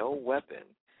 4:91, no weapon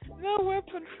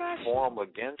fashion formed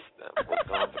against them was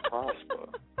going to prosper.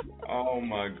 Oh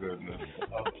my goodness.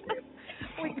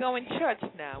 We go in church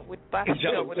now with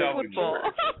basketball, with football.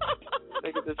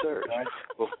 Take it to church.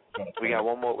 We got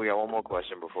one more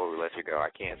question before we let you go. I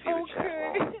can't see the chat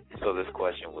room. So this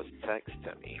question was texted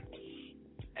to me,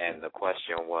 and the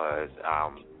question was,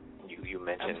 you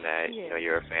mentioned that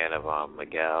you're a fan of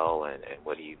Miguel and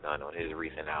what he's done on his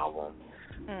recent album.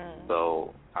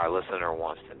 So our listener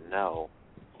wants to know,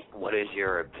 what is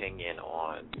your opinion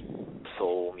on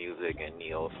soul music and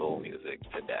neo soul music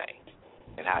today,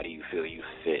 and how do you feel you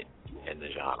fit in the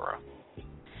genre?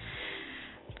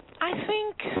 I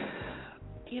think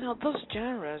those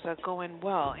genres are going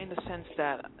well in the sense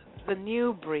that the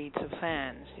new breeds of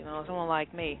fans, someone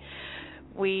like me,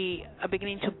 we are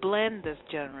beginning to blend these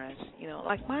genres.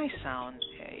 Like my sound,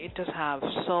 it does have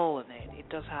soul in it. It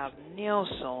does have neo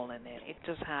soul in it. It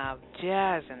does have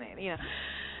jazz in it.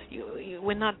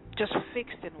 We're not just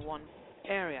fixed in one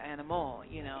area anymore.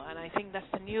 And I think that's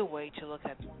the new way to look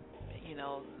at,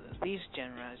 these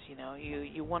genres.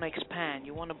 You want to expand.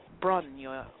 You want to broaden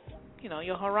your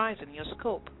horizon, your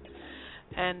scope,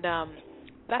 and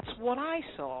that's what I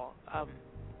saw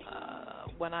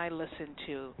when I listened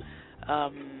to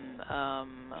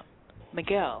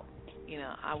Miguel.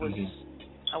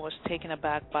 I was taken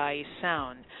aback by his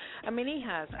sound. I mean, he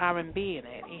has R&B in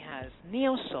it, he has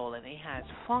neo soul in it, he has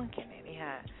funk in it, he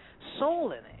has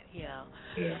soul in it, Yeah.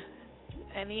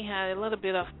 and he had a little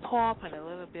bit of pop and a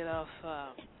little bit of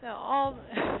all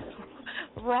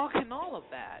rock and all of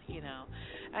that.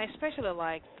 I especially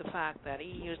like the fact that he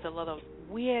used a lot of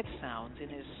weird sounds in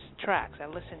his tracks. I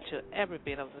listened to every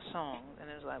bit of the song, and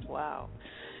it was like, wow,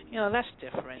 that's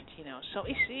different. So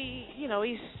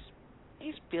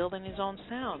he's building his own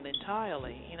sound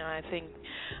entirely. I think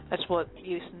that's what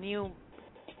these new,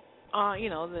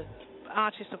 the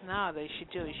artists of nowadays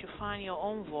should do. You should find your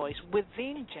own voice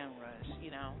within genres,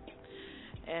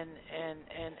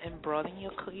 and broaden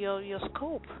your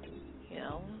scope,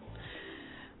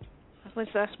 At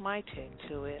least that's my take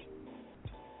to it.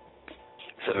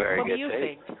 It's a very good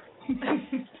take. What do you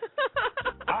think?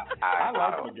 I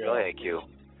like Miguel. Go ahead, Q.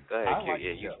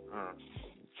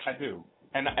 I do.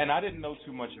 And I didn't know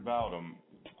too much about him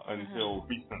until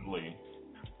recently.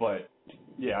 But,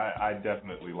 yeah, I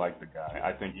definitely like the guy.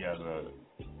 I think he has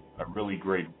a really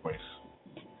great voice.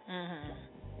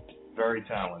 Very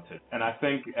talented. And I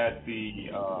think at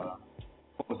the,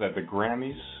 what was that, the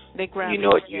Grammys? The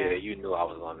Grammys, you knew I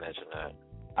was going to mention that.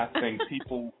 I think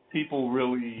people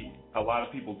really, a lot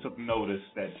of people took notice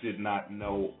that did not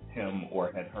know him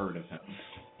or had heard of him.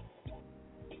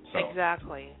 So.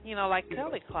 Exactly. Like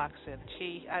Kelly Clarkson,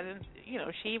 she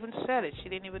even said it. She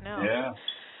didn't even know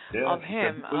of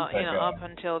him, up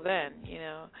until then,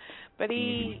 But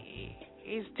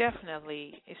he's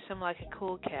definitely, he seemed like a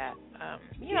cool cat.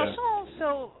 So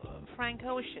also Frank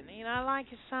Ocean. I like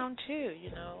his sound too.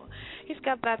 He's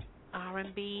got that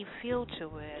R&B feel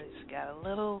to it. It's got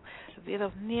a bit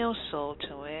of neo soul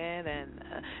to it, and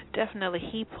definitely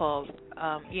hip hop.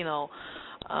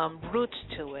 Roots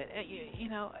to it.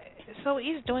 So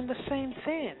he's doing the same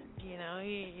thing.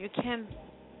 You can't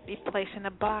be placed in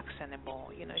a box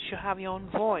anymore. You should have your own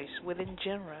voice within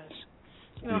genres.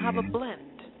 Have a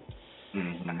blend.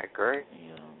 I agree.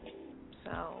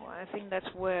 So I think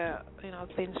that's where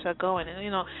things are going.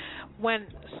 And when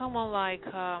someone like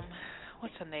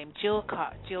what's her name, Jill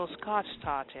Scott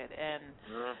started, and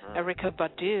Erykah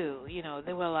Badu,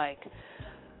 they were like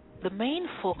the main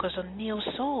focus on neo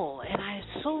soul, and I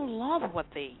so love what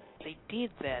they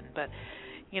did then. But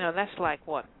that's like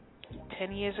what,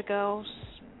 10 years ago,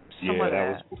 somewhere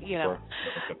there.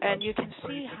 And you can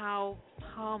see how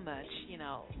much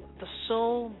the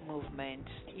soul movement,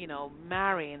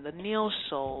 marrying the neo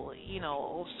soul,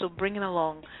 also bringing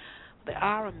along the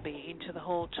R&B into the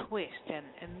whole twist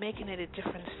and making it a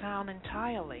different sound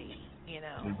entirely, you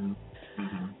know. Mm-hmm.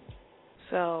 Mm-hmm.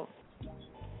 So,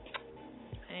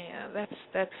 yeah,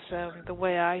 that's the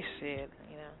way I see it,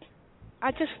 you know.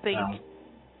 I just think,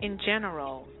 in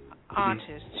general,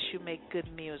 artists should make good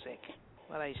music,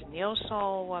 whether it's neo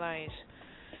soul, whether it's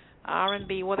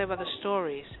R&B, whatever the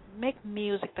story is. Make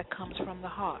music that comes from the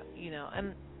heart, you know,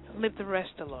 and leave the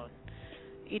rest alone.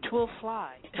 It will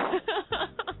fly.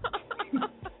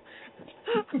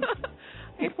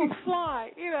 It will fly,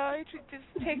 you know. It will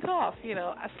just take off, you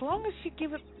know. As long as you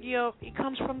give it, you know, it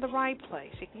comes from the right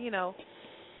place. It, you know,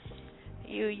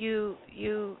 you're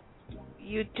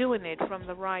doing it from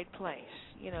the right place,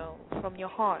 you know, from your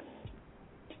heart,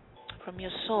 from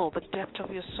your soul, the depth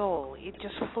of your soul. It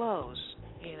just flows,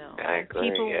 you know. I agree,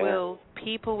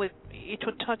 People will, it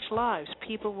will touch lives.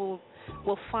 People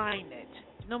will find it,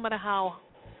 no matter how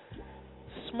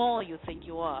small you think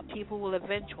you are. People will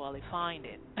eventually find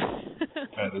it.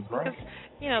 That is right.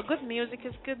 You know, good music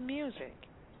is good music.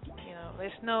 You know,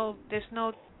 there's no,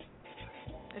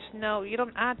 you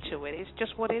don't add to it. It's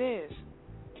just what it is.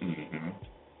 Mm-hmm.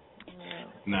 Yeah.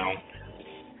 Now,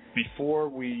 before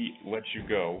we let you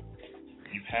go,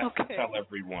 you have to tell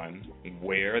everyone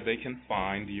where they can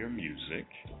find your music,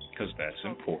 because that's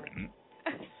important.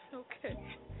 Okay.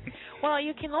 Well,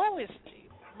 you can always.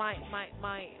 My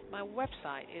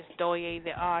website is Douye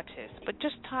the Artist, but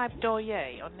just type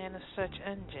Douye on any search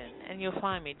engine, and you'll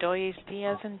find me. Douye is D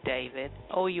as in David,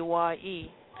 Ouye,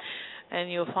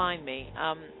 and you'll find me.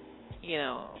 You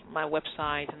know, my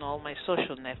website and all my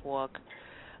social network,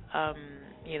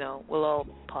 you know, will all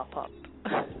pop up.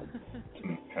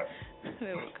 Okay.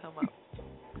 They will come up.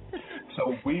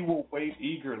 So we will wait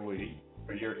eagerly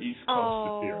for your East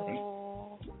Coast appearance.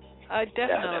 I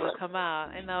definitely will come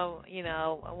out, and I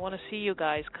want to see you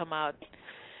guys come out,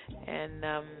 and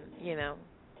you know,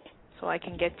 so I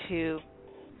can get to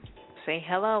say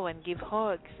hello and give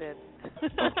hugs and.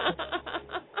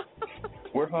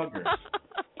 We're huggers.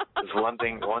 There's one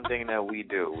thing that we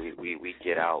do. We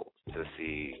get out to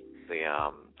see the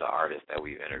artists that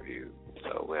we've interviewed.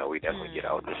 So we definitely get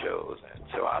out to shows and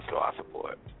show our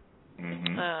support.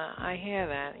 Mm-hmm. I hear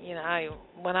that. You know,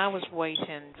 when I was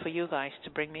waiting for you guys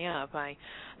to bring me up, I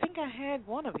think I heard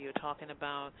one of you talking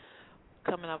about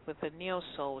coming up with a neo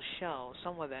soul show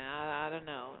somewhere there. I don't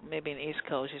know. Maybe in East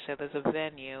Coast. You said there's a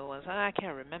venue. I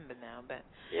can't remember now, but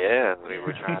yeah, we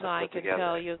were trying so to I put can together.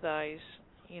 tell you guys.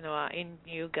 You know,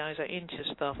 you guys are into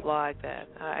stuff like that.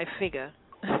 I figure.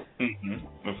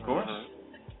 Mm-hmm. Of course.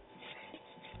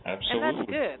 Absolutely. And that's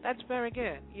good. That's very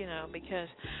good, you know, because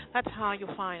that's how you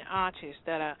find artists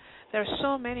that are. There are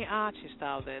so many artists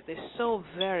out there. They're so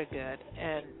very good,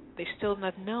 and they're still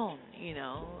not known, you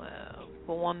know,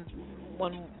 for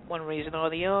one reason or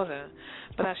the other.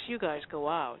 But as you guys go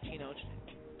out, you know,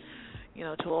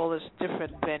 to all these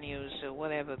different venues or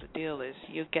whatever the deal is,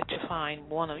 you get to find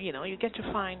you get to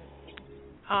find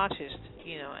artists,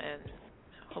 you know, and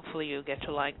hopefully you get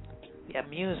to like their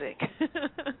music.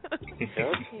 You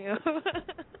know?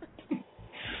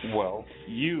 Well,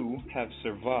 you have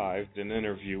survived an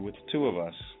interview with two of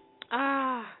us.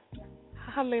 Ah,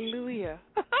 hallelujah.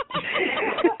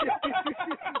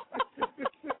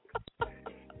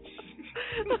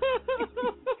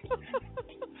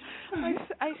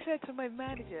 I said to my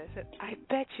manager, I said, I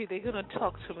bet you they're going to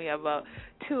talk to me about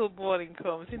till morning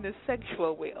comes in a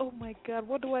sexual way. Oh, my God,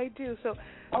 what do I do? So,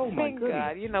 thank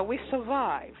God, you know, we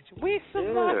survived. We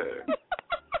survived. Yeah.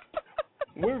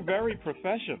 We're very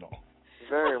professional.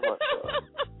 Very much so.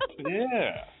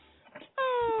 Yeah.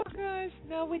 Oh, gosh,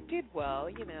 no, we did well,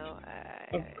 you know.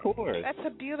 Of course. That's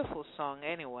a beautiful song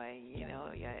anyway, you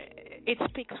know. Yeah, it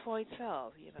speaks for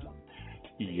itself, you know.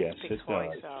 Yes, it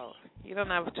does. Itself. You don't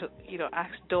have to, you know,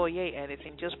 ask Douye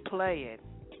anything. Just play it.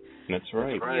 That's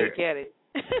right. You get it.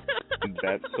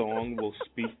 That song will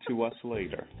speak to us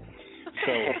later.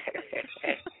 So,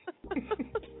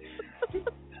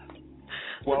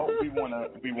 well, we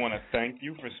want to thank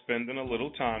you for spending a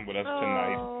little time with us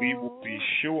tonight. We will be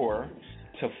sure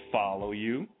to follow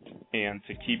you and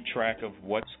to keep track of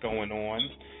what's going on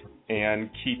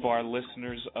and keep our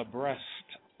listeners abreast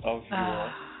of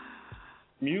your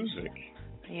music.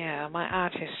 Yeah, my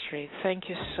artistry. Thank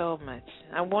you so much.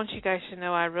 I want you guys to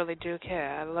know I really do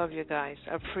care. I love you guys.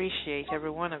 I appreciate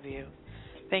every one of you.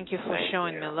 Thank you for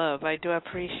showing me love. I do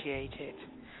appreciate it.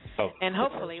 And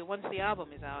hopefully, once the album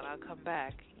is out, I'll come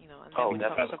back. You know. And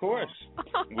then of course.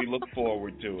 We look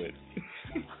forward to it.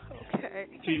 Okay.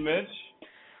 T. Mitch,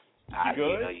 you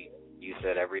good? You know, you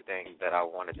said everything that I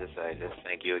wanted to say. Just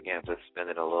thank you again for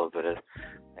spending a little bit of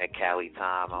that Cali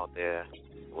time out there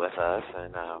with us,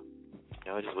 and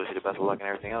just wish you the best of luck and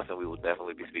everything else, and we will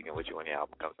definitely be speaking with you when the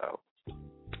album comes out.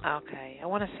 Okay. I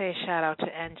want to say a shout out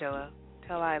to Angela.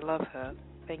 Tell her I love her.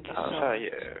 Thank you so much.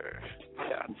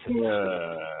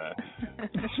 Yeah.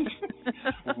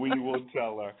 We will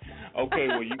tell her. Okay,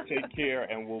 well, you take care,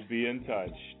 and we'll be in touch.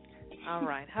 All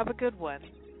right. Have a good one.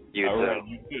 You All too. right,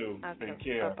 you too. Okay. Take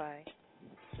care. Bye-bye.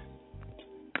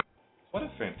 What a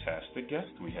fantastic guest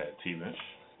we had, T-Mitch.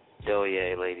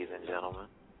 Douye, ladies and gentlemen.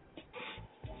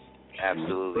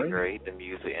 Absolutely great. The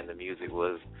music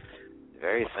was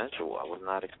very sensual. I was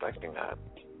not expecting that.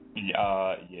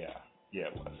 Yeah,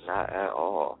 it was. Not at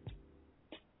all.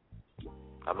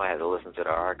 I might have to listen to the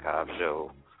archive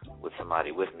show with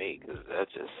somebody with me, because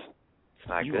that's just, it's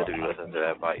not good to be listening to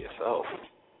that by yourself.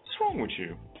 What's wrong with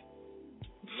you?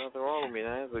 Nothing wrong with me,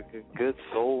 man. It's a good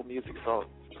soul music song.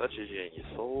 Touches you in your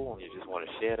soul, and you just want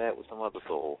to share that with some other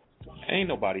soul. Ain't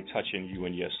nobody touching you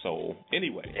in your soul.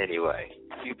 Anyway,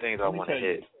 a few things I want to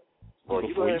hit. Well,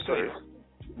 before you say it,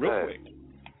 real Go quick.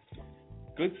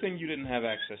 Good thing you didn't have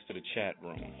access to the chat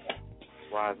room.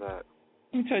 Why is that?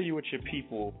 Let me tell you what your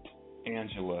people,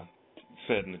 Angela,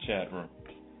 said in the chat room.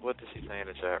 What did she say in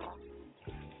the chat room?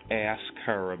 Ask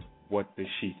her what does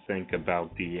she think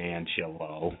about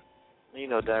D'Angelo. You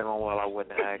know, daggone well I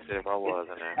wouldn't have asked it if I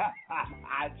wasn't there.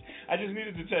 I just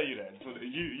needed to tell you that. So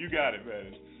you got it,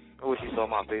 man. Well, she saw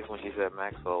my face when she said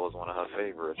Maxwell was one of her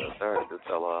favorites. I started to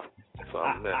tell her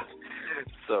something.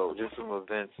 So just some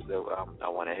events that I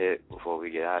want to hit before we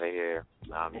get out of here.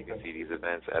 You can see these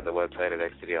events at the website at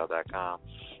xtdl.com.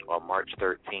 On March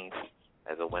 13th,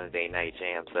 as a Wednesday night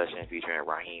jam session featuring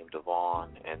Raheem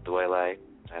Devon and Douye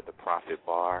at the Prophet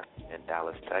Bar in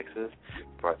Dallas, Texas.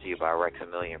 Brought to you by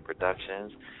Rexamillion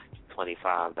Productions.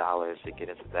 $25 to get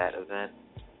into that event.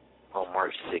 On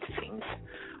March 16th,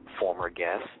 former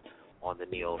guest on the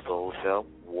Neo Soul Show,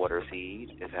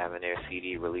 Waterseed, is having their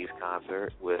CD release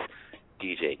concert with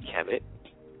DJ Kemet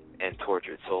and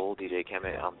Tortured Soul. DJ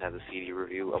Kemet has a CD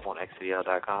review up on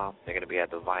xtdl.com. They're going to be at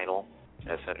the Vinyl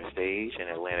at Center Stage in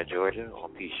Atlanta, Georgia,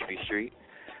 on Peachtree Street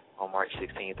on March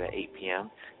 16th at 8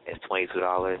 p.m. It's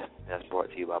 $22. That's brought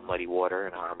to you by Muddy Water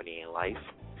and Harmony in Life.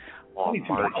 On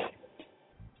March,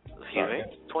 excuse me,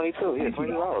 22, yeah,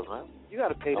 $20, man. You got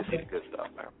to pay to see the good stuff,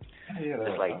 man. Yeah,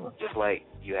 just like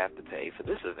you have to pay for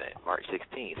this event, March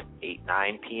 16th,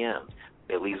 9 p.m.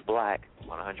 Billy's Black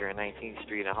on 119th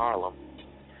Street in Harlem.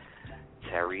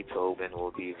 Terry Tobin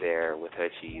will be there with her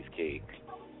cheesecake.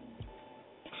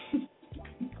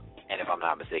 And if I'm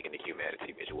not mistaken, the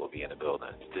Humanity Mission will be in the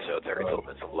building to show Terry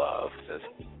Tobin some love, since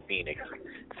Phoenix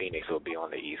will be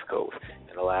on the East Coast.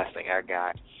 And the last thing I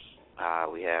got,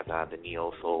 we have the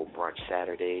Neo Soul Brunch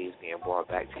Saturdays being brought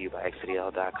back to you by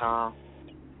xtdl.com.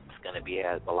 It's going to be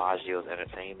at Bellagio's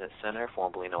Entertainment Center,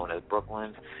 formerly known as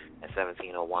Brooklyn's, at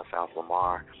 1701 South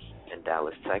Lamar in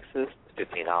Dallas, Texas.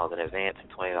 $15 in advance and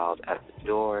 $20 at the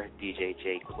door. DJ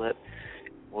J Clip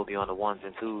will be on the ones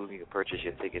and twos. You can purchase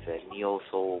your tickets at Neo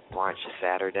Soul Brunch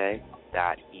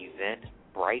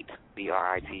Saturday.eventbrite,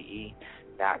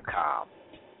 BRITE.com.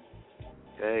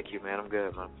 Thank you, man. I'm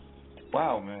good, man.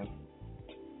 Wow, man.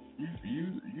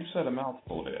 You said a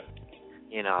mouthful there.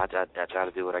 You know, I try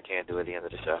to do what I can do at the end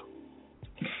of the show.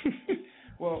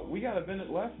 Well, we got a minute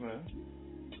left, man.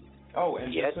 Oh,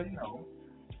 and just so you know,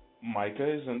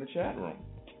 Micah is in the chat room.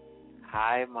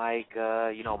 Hi,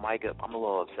 Micah. You know, Micah, I'm a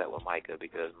little upset with Micah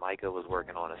because Micah was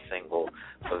working on a single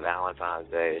for Valentine's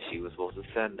Day that she was supposed to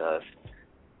send us,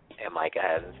 and Micah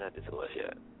hasn't sent it to us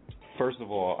yet. First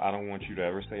of all, I don't want you to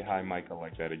ever say hi, Micah,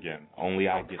 like that again. Only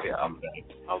I get to do that. I'm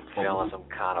feeling some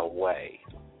kind of way.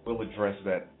 We'll address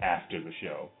that after the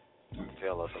show. I'm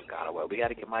feeling some kind of way. We got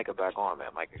to get Micah back on,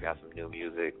 man. Micah got some new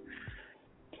music.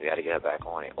 We got to get her back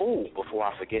on it. Oh, before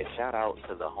I forget, shout out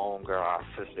to the homegirl, our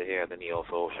sister here at the Neo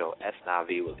Soul Show.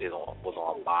 S9V was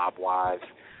on Bob Wives.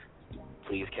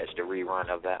 Please catch the rerun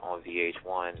of that on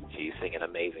VH1. She's singing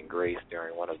Amazing Grace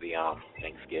during one of the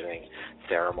Thanksgiving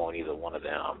ceremonies of one of the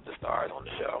stars on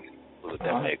the show. It was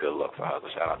definitely a good look for her. So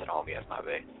shout out to the homie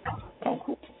S9V. Oh,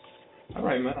 cool. All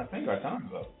right, man. I think our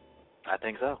time's up. I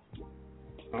think so.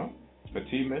 Huh? For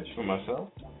T-Mitch, for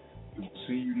myself, we will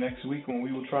see you next week when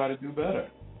we will try to do better.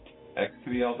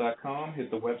 xtdl.com. Hit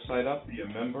the website up. Be a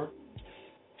member.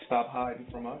 Stop hiding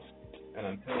from us. And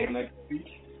until next week,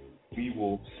 we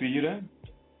will see you then.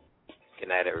 Good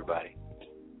night, everybody.